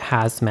all that it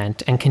has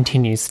meant and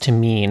continues to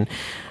mean.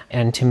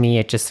 And to me,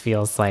 it just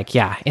feels like,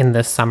 in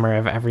this summer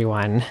of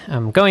everyone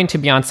going to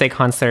Beyonce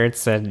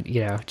concerts and,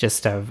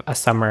 just of a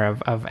summer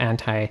of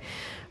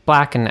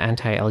anti-Black and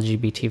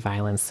anti-LGBT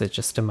violence, it's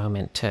just a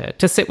moment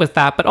to sit with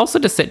that, but also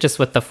to sit just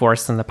with the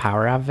force and the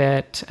power of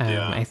it.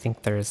 I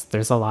think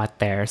there's a lot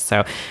there.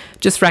 So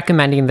just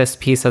recommending this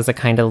piece as a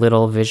kind of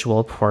little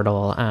visual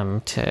portal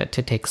to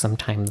take some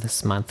time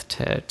this month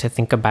to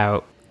think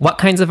about what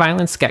kinds of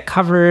violence get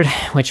covered,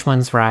 which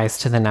ones rise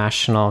to the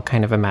national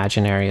kind of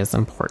imaginary is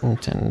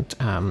important, and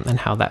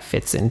how that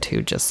fits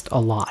into just a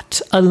lot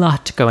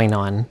going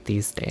on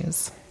these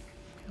days.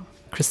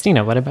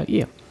 Christina, what about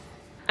you?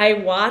 I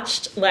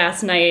watched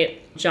last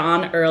night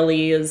John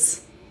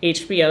Early's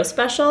HBO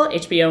special,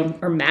 HBO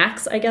or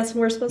Max, I guess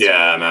we're supposed to.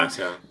 Yeah, Max,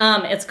 yeah.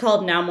 It's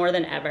called Now More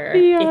Than Ever.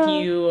 Yeah.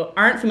 If you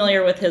aren't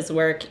familiar with his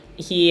work,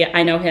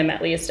 I know him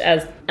at least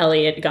as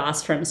Elliot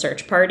Goss from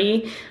Search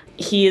Party.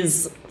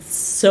 He's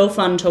so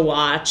fun to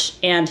watch,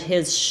 and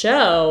his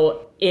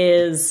show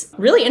is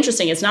really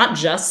interesting. It's not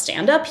just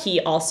stand-up. He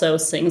also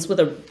sings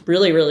with a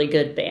really, really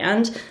good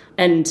band.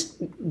 And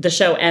the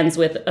show ends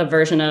with a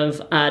version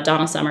of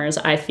Donna Summer's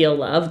I Feel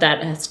Love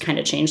that has kind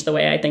of changed the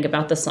way I think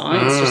about the song.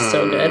 It's just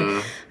so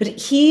good. But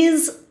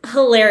he's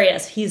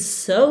hilarious. He's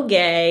so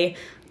gay.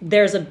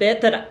 There's a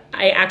bit that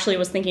I actually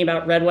was thinking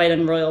about Red, White,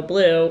 and Royal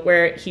Blue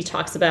where he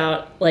talks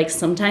about, like,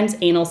 sometimes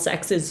anal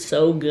sex is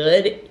so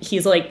good.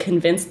 He's, like,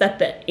 convinced that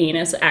the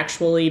anus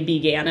actually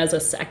began as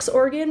a sex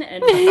organ.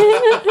 And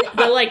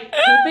the, like,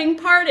 pooping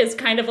part is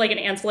kind of like an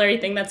ancillary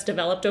thing that's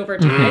developed over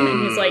time.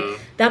 And he's like,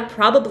 that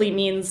probably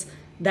means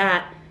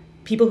that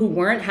people who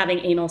weren't having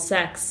anal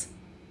sex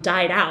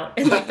died out.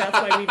 And, like, that's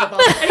why we've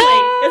evolved. Anyway,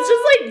 it's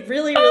just, like,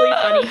 really, really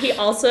funny. He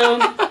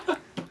also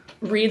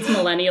reads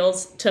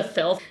millennials to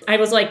filth. I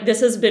was like, this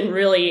has been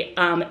really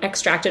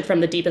extracted from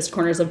the deepest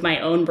corners of my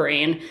own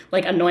brain,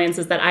 like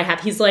annoyances that I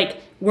have. He's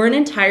like, we're an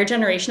entire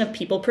generation of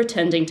people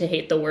pretending to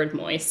hate the word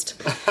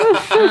moist.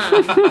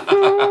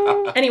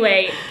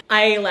 Anyway,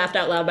 I laughed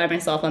out loud by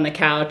myself on the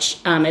couch.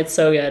 It's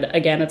so good.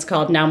 Again, it's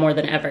called Now More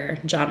Than Ever,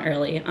 John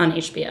Early on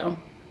HBO.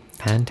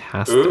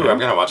 Fantastic. Ooh, I'm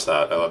gonna watch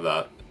that. I love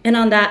that. And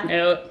on that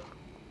note,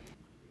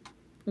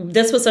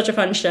 this was such a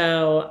fun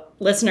show.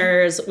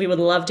 Listeners, we would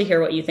love to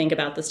hear what you think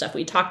about the stuff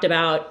we talked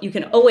about. You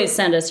can always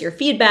send us your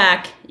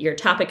feedback, your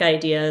topic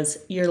ideas,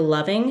 your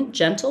loving,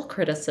 gentle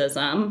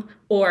criticism,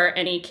 or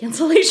any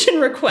cancellation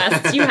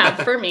requests you have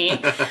for me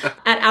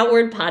at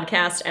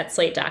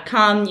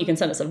outwardpodcast@slate.com. You can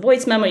send us a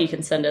voice memo. You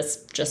can send us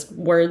just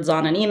words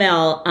on an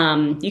email.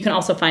 You can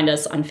also find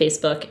us on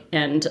Facebook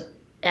and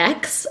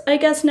X, I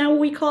guess now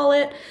we call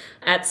it,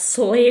 at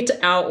Slate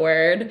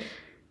Outward.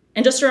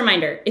 And just a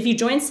reminder, if you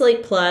join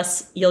Slate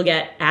Plus, you'll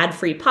get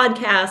ad-free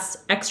podcasts,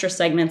 extra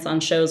segments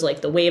on shows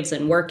like The Waves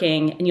and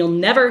Working, and you'll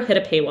never hit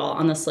a paywall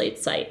on the Slate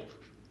site.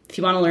 If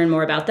you want to learn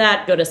more about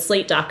that, go to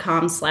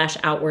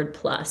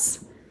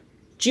slate.com/outwardplus.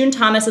 June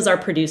Thomas is our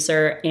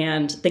producer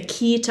and the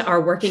key to our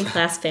working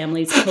class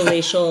family's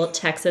palatial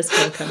Texas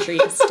hill country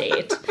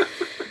estate.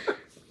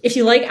 If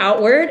you like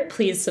Outward,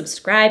 please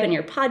subscribe in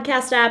your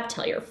podcast app,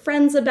 tell your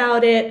friends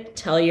about it,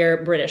 tell your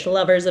British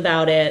lovers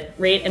about it,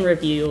 rate and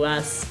review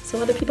us so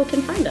other people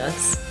can find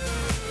us.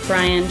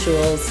 Brian,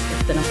 Jules,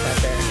 it's been a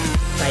pleasure.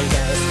 Bye, you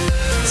guys.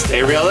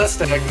 Stay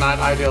realistic, not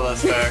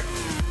idealistic.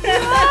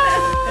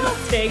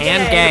 Stay gay.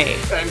 And gay.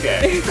 And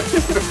gay.